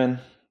John Goodman.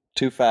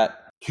 Too fat.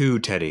 Too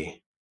Teddy.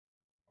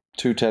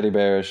 Too teddy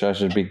bearish. I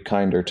should be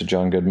kinder to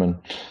John Goodman.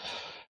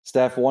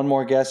 Steph, one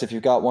more guess if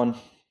you've got one.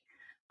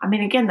 I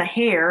mean, again, the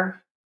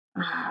hair.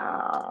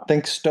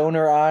 Think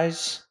stoner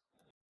eyes.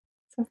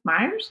 Seth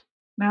Meyers?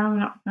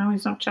 No,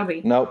 he's not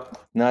chubby. Nope,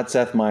 not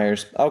Seth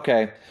Meyers.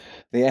 Okay.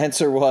 The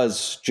answer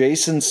was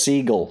Jason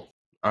Segel.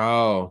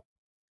 Oh,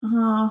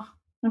 Oh,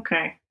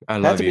 okay. I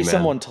Had love to you, be man.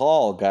 someone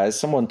tall, guys.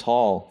 Someone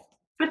tall.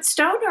 But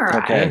stoner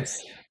Okay.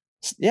 eyes.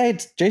 Yeah,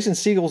 Jason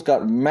Segel's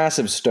got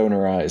massive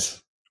stoner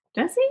eyes.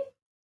 Does he?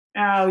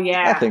 Oh,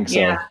 yeah. I think so.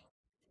 Yeah.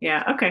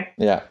 Yeah, okay.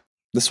 Yeah.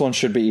 This one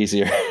should be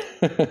easier.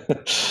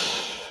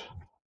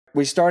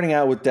 We're starting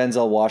out with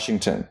Denzel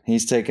Washington.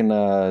 He's taking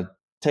a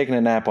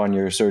nap on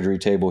your surgery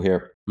table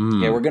here.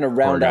 Mm. Yeah, we're going to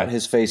round poor out guy.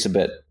 his face a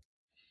bit.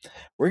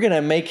 We're going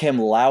to make him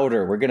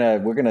louder. We're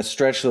going to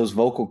stretch those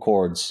vocal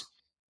cords.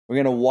 We're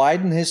going to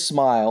widen his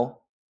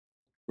smile.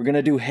 We're going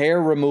to do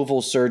hair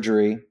removal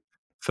surgery.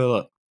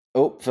 Philip.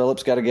 Oh,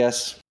 Philip's got a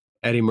guess.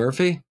 Eddie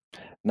Murphy?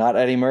 Not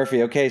Eddie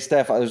Murphy. Okay,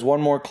 Steph, there's one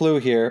more clue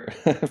here.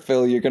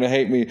 Phil, you're going to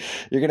hate me.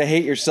 You're going to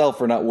hate yourself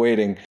for not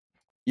waiting.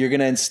 You're going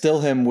to instill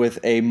him with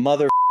a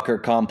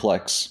motherfucker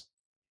complex.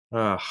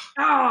 Ugh.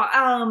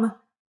 Oh,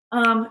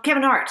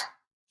 Kevin Hart.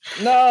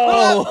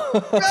 No!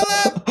 Oh,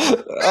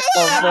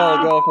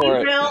 Phil, go for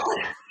it. Bill.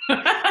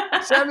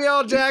 Samuel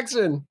L.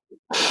 Jackson.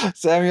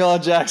 Samuel L.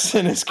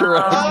 Jackson is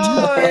correct.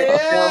 Oh,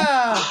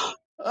 yeah.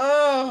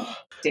 Oh.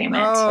 Damn it.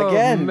 Oh,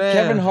 Again, man.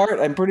 Kevin Hart,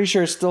 I'm pretty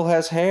sure, still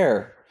has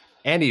hair.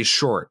 And he's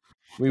short.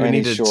 We would And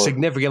need he's to short.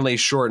 significantly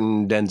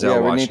shorten Denzel Yeah,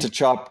 we Washington. need to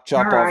chop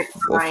All right,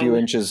 off a few fine.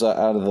 inches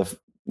out of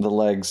the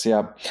legs.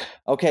 Yeah.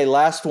 Okay,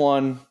 last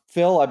one.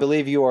 Phil, I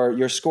believe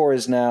your score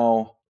is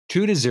now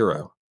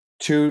 2-0.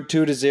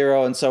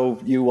 2-0, and so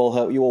you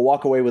will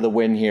walk away with a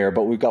win here.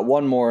 But we've got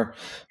one more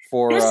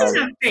for This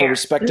isn't fair. for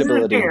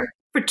respectability. This isn't fair.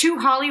 For two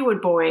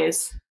Hollywood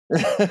boys.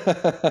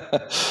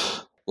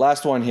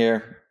 Last one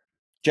here.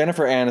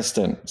 Jennifer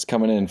Aniston is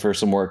coming in for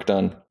some work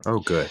done. Oh,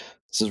 good.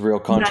 This is real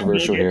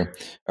controversial needed. here.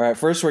 All right,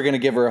 first we're going to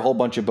give her a whole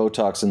bunch of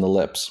Botox in the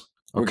lips.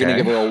 We're going to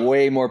Okay. give her a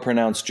way more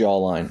pronounced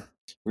jawline.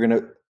 We're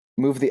going to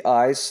move the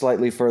eyes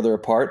slightly further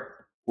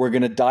apart. We're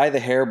going to dye the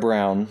hair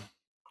brown,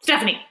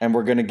 Stephanie. and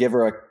we're going to give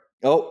her a...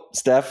 Oh,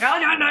 Steph.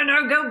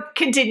 No. Go.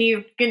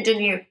 Continue.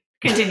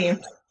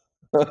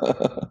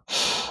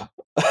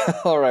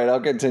 All right, I'll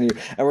continue.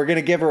 And we're going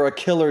to give her a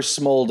killer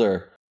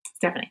smolder.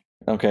 Stephanie.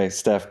 Okay,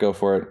 Steph, go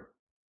for it.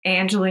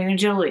 Angelina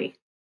Jolie.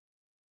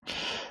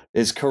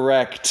 Is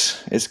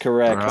correct.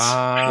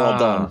 Well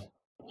done.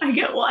 I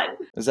get one.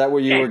 Is that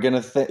what you were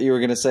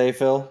gonna say,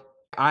 Phil?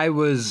 I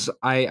was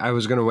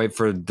gonna wait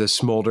for the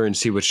smolder and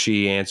see what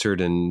she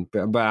answered,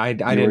 but I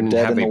didn't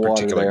have a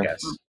particular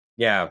guess.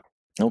 Yeah.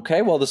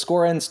 Okay, well the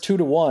score ends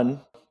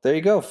 2-1. There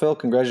you go, Phil.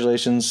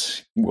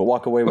 Congratulations. We'll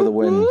walk away with a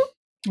win.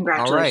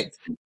 Congratulations. All right.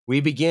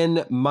 We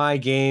begin my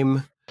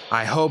game.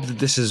 I hope that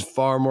this is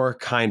far more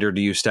kinder to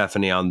you,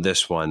 Stephanie, on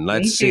this one.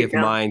 Let's see if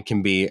mine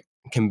can be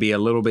a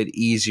little bit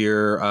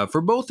easier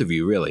for both of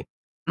you, really.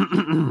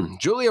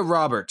 Julia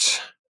Roberts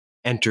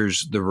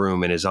enters the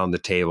room and is on the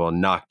table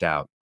and knocked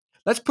out.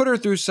 Let's put her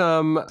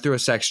through a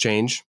sex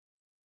change.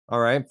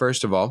 All right,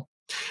 first of all.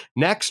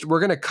 Next,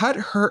 we're going to cut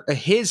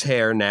his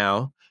hair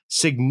now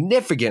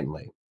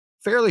significantly,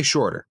 fairly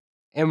shorter.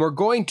 And we're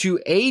going to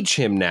age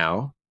him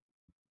now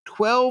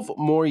 12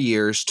 more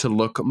years to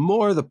look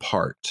more the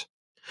part.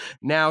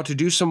 Now, to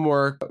do some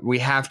work, we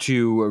have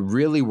to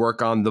really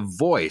work on the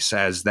voice,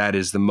 as that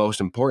is the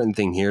most important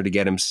thing here to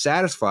get him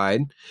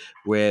satisfied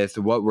with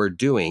what we're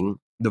doing.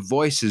 The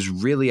voice is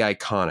really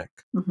iconic.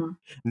 Mm-hmm.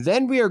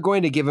 Then we are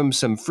going to give him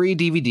some free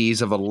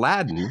DVDs of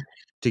Aladdin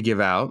to give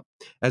out,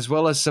 as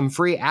well as some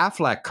free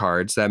Aflac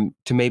cards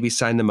to maybe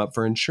sign them up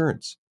for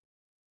insurance.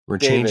 We're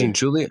changing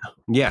Julia.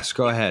 Yes,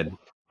 go ahead.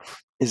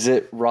 Is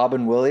it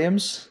Robin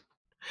Williams?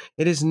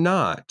 It is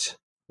not.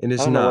 It is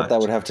not. I don't know what that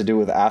would have to do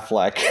with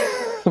Affleck.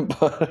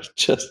 But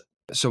just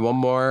so one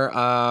more.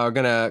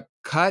 Gonna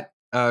cut.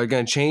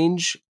 Gonna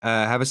change.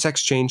 Have a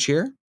sex change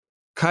here.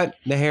 Cut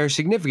the hair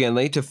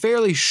significantly to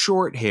fairly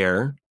short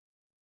hair.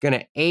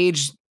 Gonna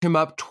age him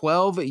up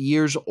 12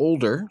 years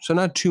older, so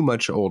not too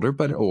much older,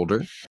 but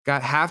older.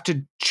 Have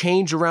to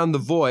change around the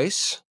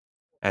voice,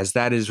 as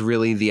that is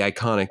really the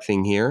iconic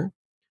thing here,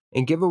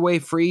 and give away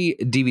free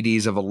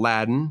DVDs of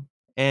Aladdin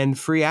and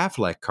free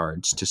Affleck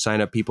cards to sign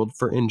up people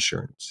for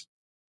insurance.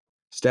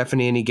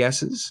 Stephanie, any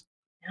guesses?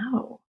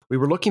 No. We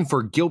were looking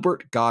for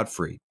Gilbert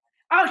Gottfried.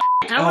 Oh,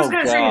 I was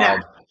going to say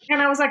that.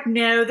 And I was like,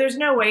 no, there's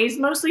no way. He's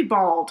mostly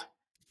bald.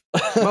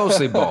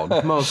 Mostly bald,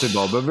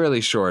 but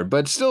really short.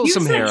 But still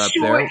some hair up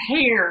there. Short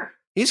hair.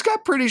 He's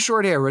got pretty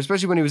short hair,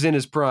 especially when he was in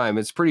his prime.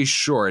 It's pretty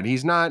short.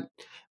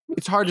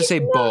 It's hard to say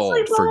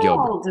bald for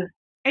Gilbert.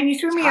 And you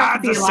threw me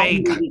off the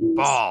say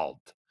bald.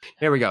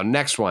 Here we go.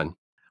 Next one.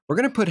 We're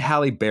going to put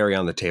Halle Berry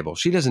on the table.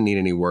 She doesn't need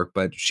any work,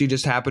 but she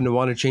just happened to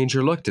want to change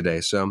her look today.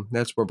 So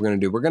that's what we're going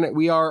to do.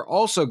 We are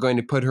also going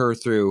to put her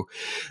through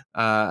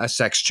a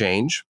sex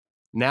change.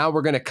 Now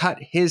we're going to cut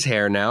his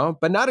hair now,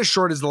 but not as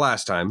short as the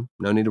last time.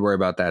 No need to worry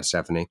about that,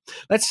 Stephanie.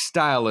 Let's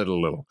style it a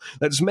little.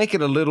 Let's make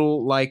it a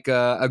little like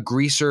a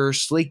greaser,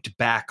 sleeked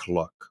back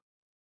look.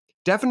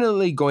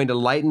 Definitely going to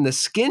lighten the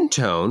skin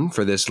tone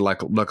for this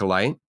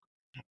look-alike.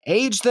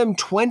 Age them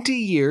 20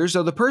 years,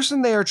 so the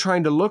person they are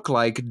trying to look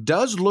like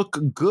does look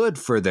good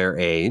for their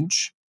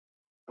age.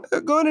 They're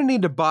going to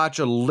need to botch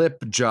a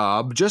lip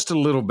job just a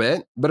little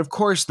bit, but of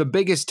course the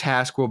biggest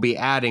task will be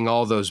adding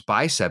all those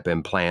bicep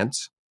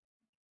implants.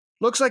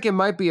 Looks like it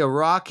might be a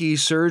rocky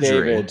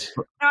surgery. David.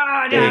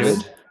 Oh,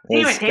 David.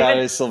 This guy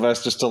is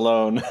Sylvester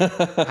Stallone.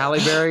 Halle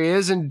Berry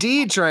is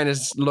indeed trying to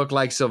look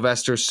like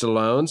Sylvester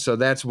Stallone, so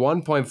that's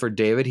 1 point for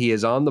David. He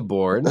is on the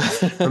board.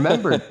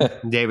 Remember,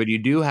 David, you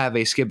do have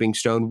a skipping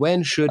stone.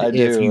 When should,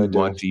 if you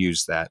want to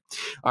use that?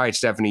 All right,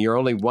 Stephanie, you're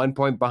only 1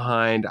 point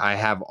behind. I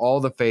have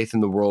all the faith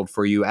in the world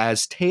for you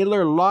as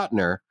Taylor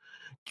Lautner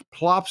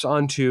plops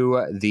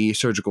onto the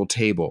surgical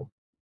table.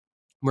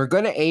 We're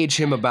going to age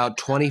him about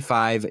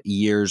 25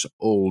 years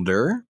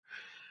older.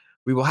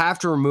 We will have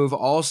to remove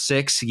all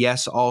six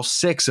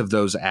of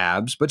those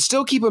abs, but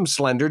still keep him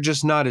slender,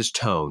 just not as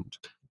toned.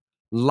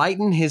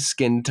 Lighten his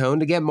skin tone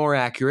to get more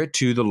accurate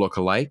to the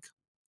lookalike.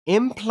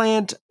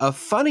 Implant a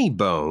funny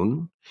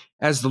bone,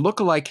 as the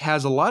lookalike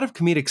has a lot of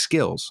comedic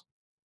skills.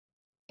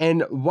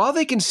 And while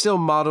they can still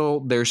model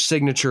their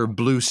signature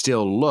blue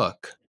steel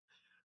look,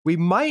 we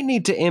might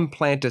need to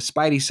implant a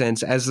spidey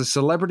sense, as the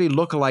celebrity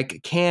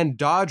lookalike can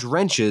dodge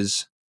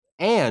wrenches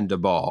and a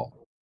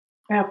ball.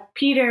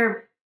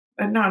 Peter...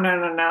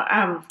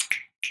 No.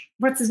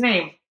 What's his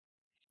name?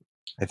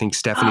 I think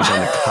Stephanie's on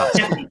the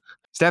cusp.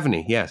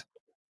 Stephanie, yes.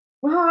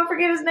 Well, I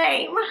forget his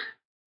name.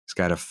 He's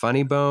got a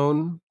funny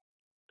bone.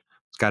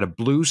 He's got a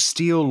blue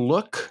steel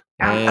look.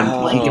 And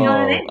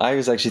I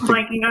was actually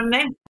blanking on the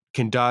name.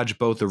 Can dodge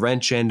both a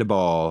wrench and a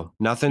ball.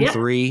 Nothing. Yep.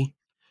 3,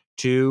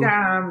 2,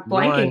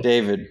 1.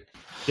 David.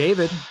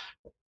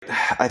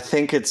 I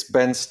think it's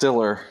Ben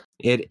Stiller.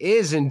 It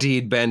is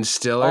indeed Ben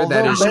Stiller.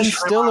 Although Ben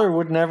Stiller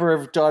would never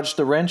have dodged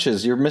the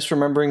wrenches. You're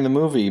misremembering the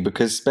movie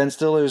because Ben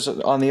Stiller's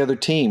on the other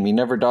team. He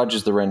never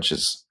dodges the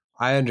wrenches.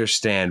 I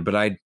understand, but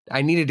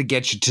I needed to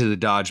get you to the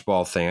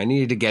dodgeball thing. I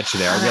needed to get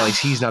you there. I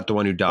realized he's not the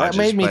one who dodges.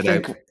 That made me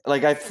think,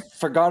 I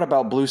forgot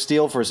about Blue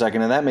Steel for a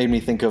second, and that made me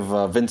think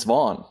of Vince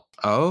Vaughn.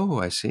 Oh,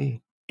 I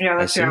see. Yeah,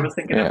 that's who I was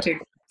thinking of too.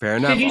 Fair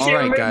enough. Did you All say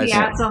right, remove guys. the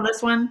abs on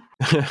this one?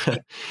 That's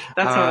what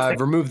I was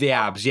thinking. Remove the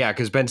abs, yeah,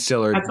 because Ben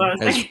Stiller, That's what I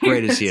was as thinking.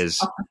 great as he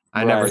is,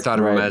 I never Right, thought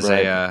of him right, as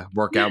a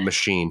workout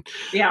machine.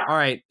 Yeah. All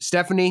right,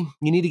 Stephanie,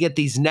 you need to get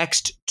these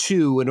next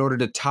two in order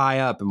to tie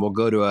up, and we'll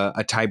go to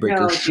a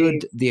tiebreaker Oh,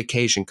 should geez. the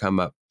occasion come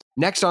up.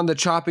 Next on the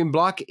chopping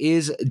block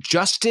is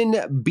Justin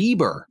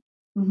Bieber.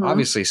 Mhm.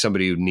 Obviously,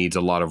 somebody who needs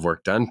a lot of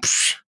work done.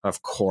 Psh,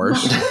 of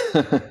course.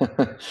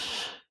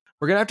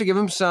 We're gonna have to give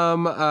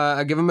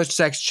him a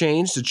sex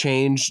change to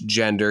change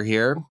gender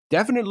here.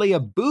 Definitely a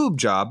boob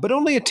job, but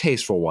only a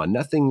tasteful one.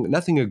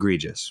 Nothing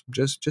egregious.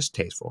 Just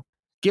tasteful.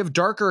 Give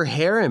darker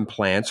hair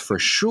implants for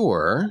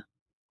sure.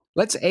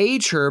 Let's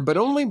age her, but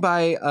only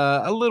by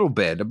a little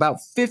bit,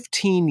 about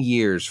 15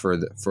 years for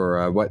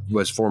what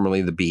was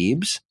formerly the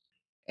Biebs.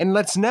 And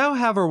let's now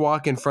have her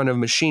walk in front of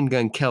Machine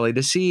Gun Kelly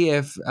to see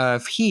if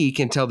he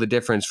can tell the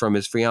difference from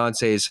his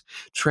fiance's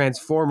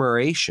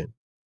transformeration.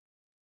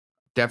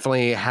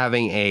 Definitely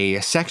having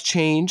a sex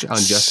change on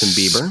Justin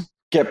Bieber.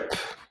 Skip.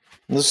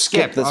 Let's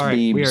skip this All right,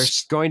 we are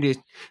Biebs. going to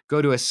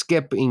go to a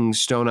skipping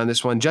stone on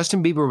this one.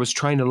 Justin Bieber was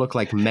trying to look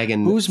like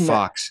Megan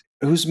Fox.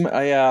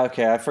 Yeah,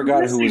 okay. I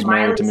forgot who was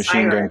married to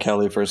Machine Gun Cyrus.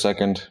 Kelly for a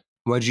second.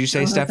 What did you say,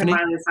 I was gonna Stephanie?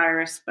 Miley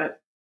Cyrus, but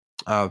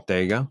Oh,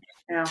 there you go.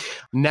 yeah.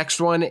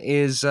 Next one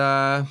is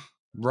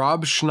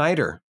Rob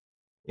Schneider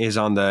is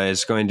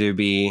going to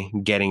be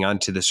getting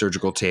onto the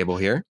surgical table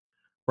here.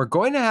 We're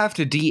going to have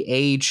to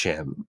de-age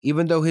him,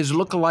 even though his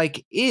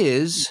lookalike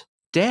is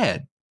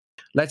dead.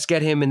 Let's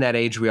get him in that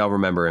age we all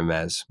remember him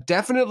as.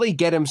 Definitely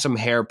get him some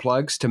hair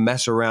plugs to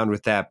mess around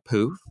with that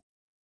poof.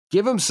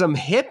 Give him some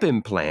hip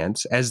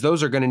implants, as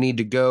those are going to need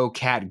to go,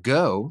 cat,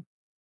 go.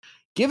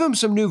 Give him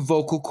some new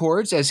vocal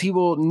cords, as he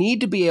will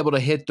need to be able to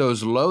hit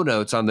those low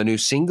notes on the new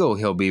single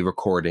he'll be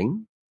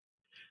recording.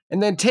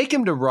 And then take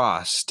him to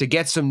Ross to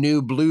get some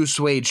new blue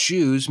suede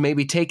shoes.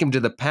 Maybe take him to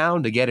the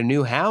pound to get a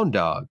new hound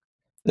dog.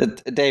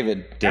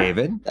 David.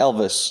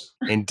 Elvis.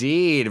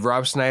 Indeed.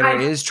 Rob Schneider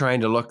is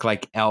trying to look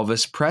like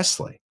Elvis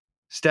Presley.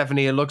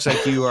 Stephanie, it looks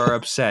like you are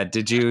upset.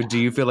 Do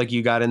you feel like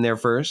you got in there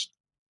first?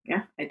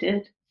 Yeah, I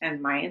did.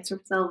 And my answer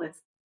was Elvis.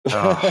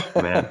 Oh,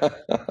 man.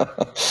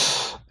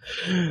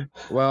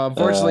 Well,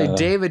 unfortunately,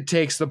 David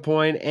takes the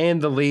point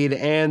and the lead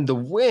and the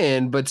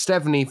win. But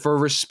Stephanie, for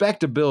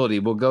respectability,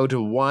 we'll go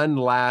to one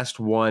last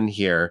one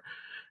here.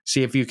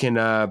 See if you can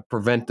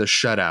prevent the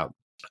shutout.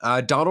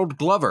 Donald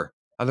Glover,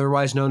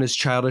 otherwise known as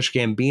Childish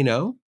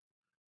Gambino.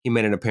 He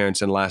made an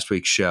appearance in last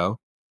week's show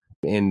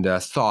in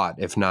thought,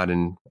 if not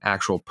in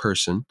actual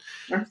person.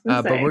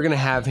 But we're going to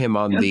have him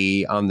on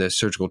the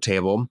surgical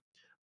table.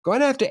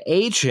 Going to have to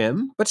age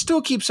him, but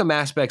still keep some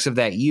aspects of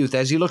that youth,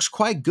 as he looks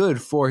quite good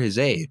for his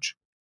age.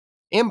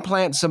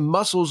 Implant some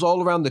muscles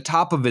all around the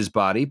top of his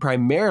body,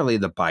 primarily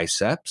the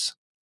biceps.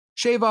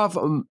 Shave off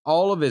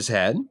all of his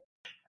head.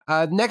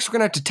 Next, we're going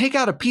to have to take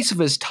out a piece of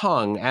his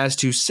tongue as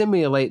to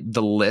simulate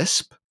the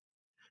lisp.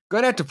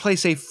 Going to have to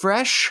place a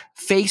fresh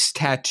face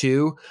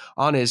tattoo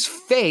on his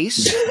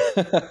face.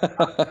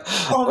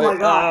 Oh my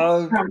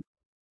God.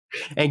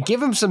 And give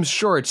him some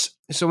shorts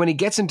so when he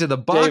gets into the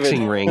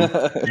boxing ring,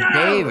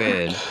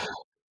 David.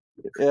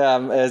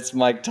 Yeah, it's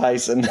Mike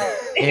Tyson.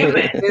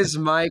 It is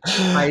Mike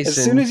Tyson.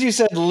 As soon as you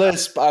said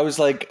lisp, I was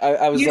like,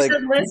 you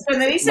said lisp, and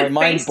then he said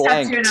face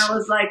tattoo, and I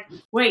was like,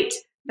 wait,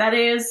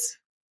 that's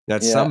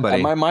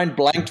somebody. My mind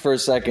blanked for a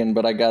second,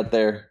 but I got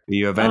there.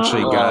 You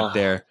eventually got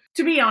there.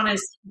 To be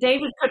honest,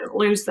 David couldn't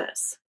lose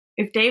this.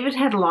 If David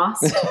had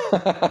lost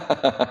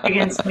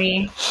against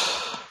me,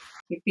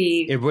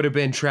 it would have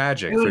been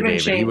tragic for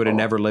David. Shameful. He would have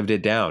never lived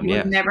it down. He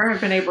would never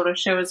have been able to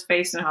show his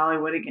face in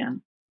Hollywood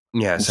again.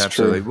 Yes, That's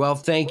absolutely. true. Well,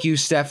 thank you,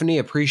 Stephanie.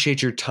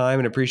 Appreciate your time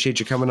and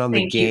appreciate you coming on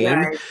the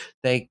game.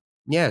 Thank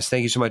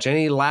you so much.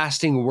 Any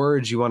lasting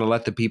words you want to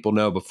let the people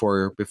know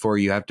before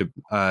you have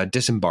to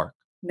disembark?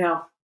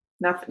 No.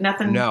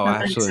 Nothing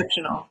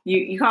exceptional.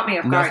 You caught me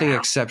off guard. Nothing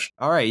exceptional.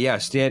 All right,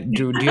 yes. Do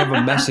you have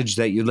a message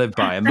that you live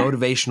by? A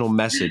motivational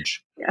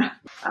message? Yeah.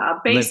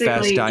 Basically,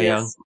 live fast, die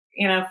young.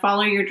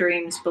 Follow your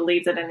dreams,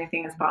 believe that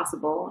anything is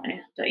possible, and,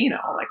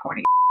 all that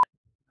corny.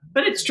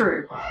 But it's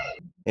true.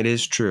 It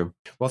is true.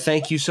 Well,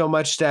 thank you so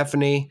much,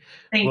 Stephanie.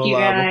 Thank you,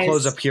 guys. We'll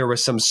close up here with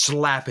some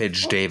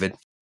slappage, David.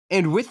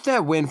 And with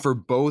that win for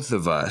both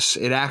of us,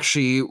 it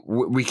actually,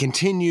 we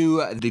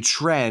continue the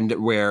trend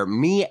where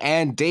me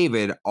and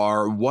David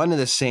are one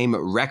and the same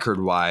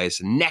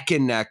record-wise, neck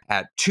and neck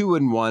at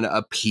 2-1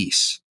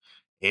 apiece.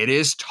 It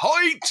is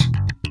tight!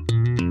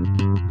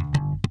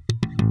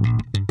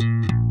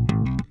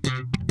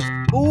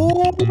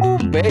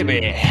 Ooh,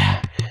 baby.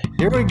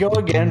 Here we go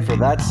again for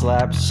That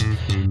Slaps.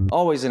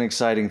 Always an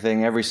exciting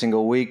thing every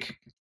single week.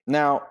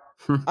 Now,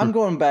 I'm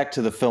going back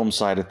to the film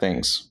side of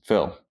things,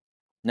 Phil.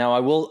 Now, I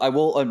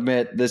will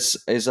admit this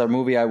is a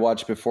movie I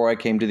watched before I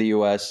came to the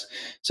US,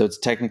 so it's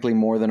technically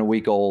more than a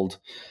week old.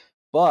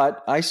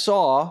 But I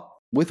saw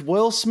with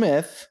Will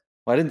Smith,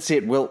 well, I didn't see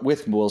it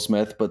with Will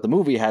Smith, but the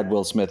movie had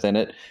Will Smith in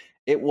it.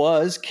 It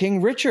was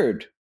King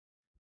Richard.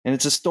 And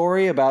it's a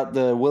story about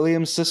the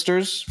Williams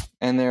sisters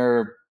and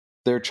their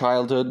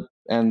childhood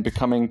and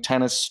becoming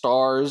tennis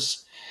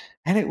stars.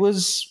 And it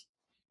was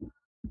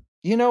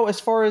as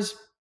far as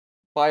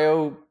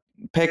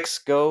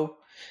biopics go,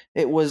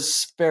 it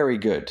was very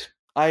good.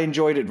 I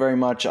enjoyed it very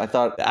much. I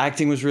thought The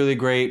acting was really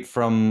great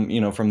from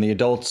the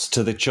adults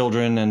to the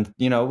children, and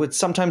it's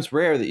sometimes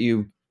rare that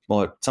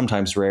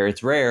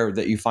it's rare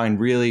that you find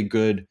really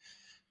good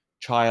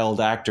child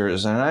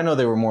actors, and I know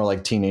they were more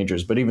like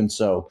teenagers, but even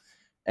so.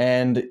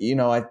 And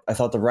I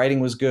thought the writing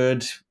was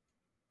good.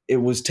 It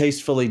was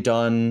tastefully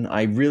done.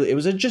 It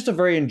was just a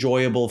very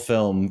enjoyable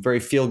film, very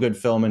feel good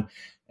film,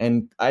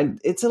 and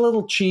it's a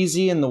little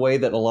cheesy in the way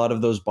that a lot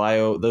of those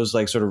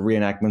like sort of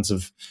reenactments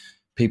of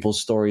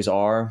people's stories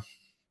are,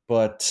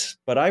 but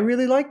I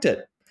really liked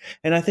it,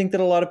 and I think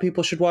that a lot of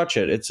people should watch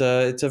it. It's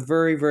a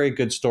very, very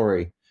good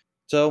story.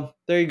 So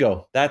there you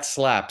go. That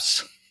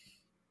slaps.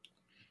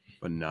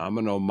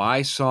 Phenomenal.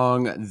 My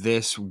song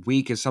this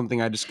week is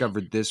something I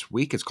discovered this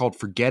week. It's called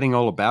Forgetting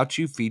All About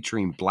You,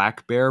 featuring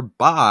Black Bear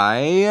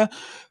by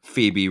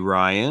Phoebe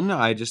Ryan.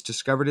 I just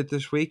discovered it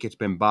this week. It's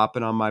been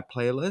bopping on my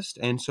playlist,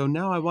 and so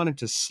now I wanted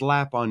to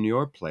slap on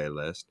your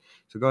playlist.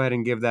 So go ahead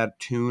and give that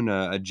tune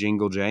a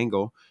jingle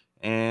jangle,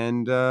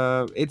 and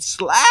it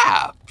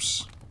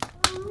slaps!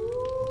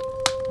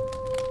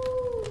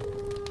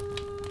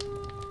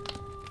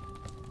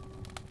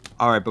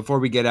 All right, before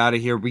we get out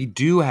of here, we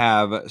do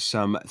have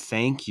some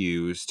thank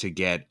yous to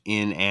get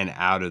in and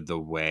out of the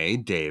way.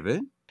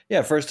 David?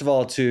 Yeah, first of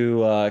all,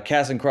 to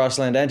Cass and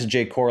Crossland and to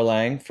Jake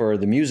Corlang for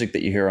the music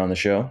that you hear on the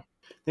show.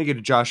 Thank you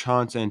to Josh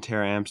Hauntz and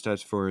Tara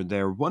Amstutz for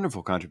their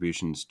wonderful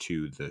contributions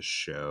to the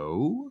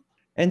show.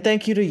 And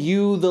thank you to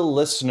you, the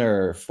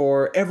listener,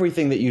 for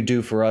everything that you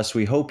do for us.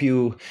 We hope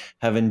you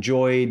have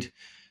enjoyed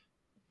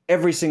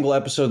every single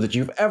episode that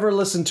you've ever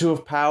listened to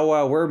of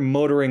Powwow. We're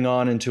motoring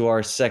on into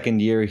our second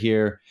year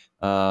here.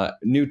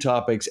 New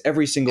topics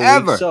every single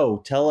week.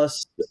 So tell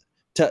us,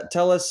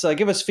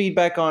 give us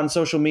feedback on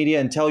social media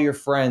and tell your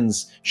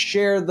friends.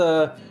 Share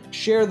the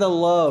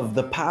love,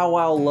 the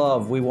Powwow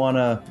love. We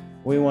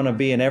wanna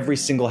be in every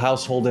single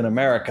household in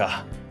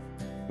America.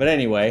 But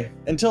anyway,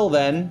 until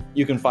then,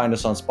 you can find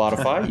us on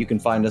Spotify. You can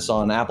find us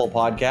on Apple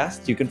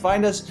Podcasts. You can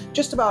find us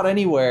just about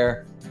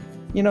anywhere.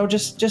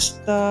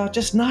 Just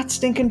not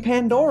stinking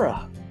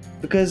Pandora,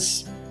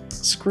 because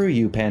screw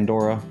you,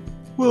 Pandora.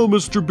 Well,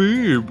 Mr.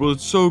 Beebe, well,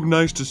 it's so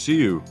nice to see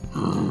you.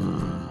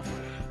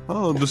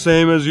 Oh, the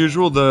same as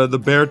usual, the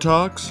bear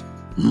talks?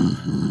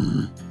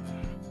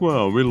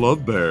 Well, we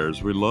love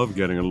bears. We love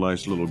getting a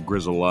nice little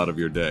grizzle out of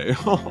your day.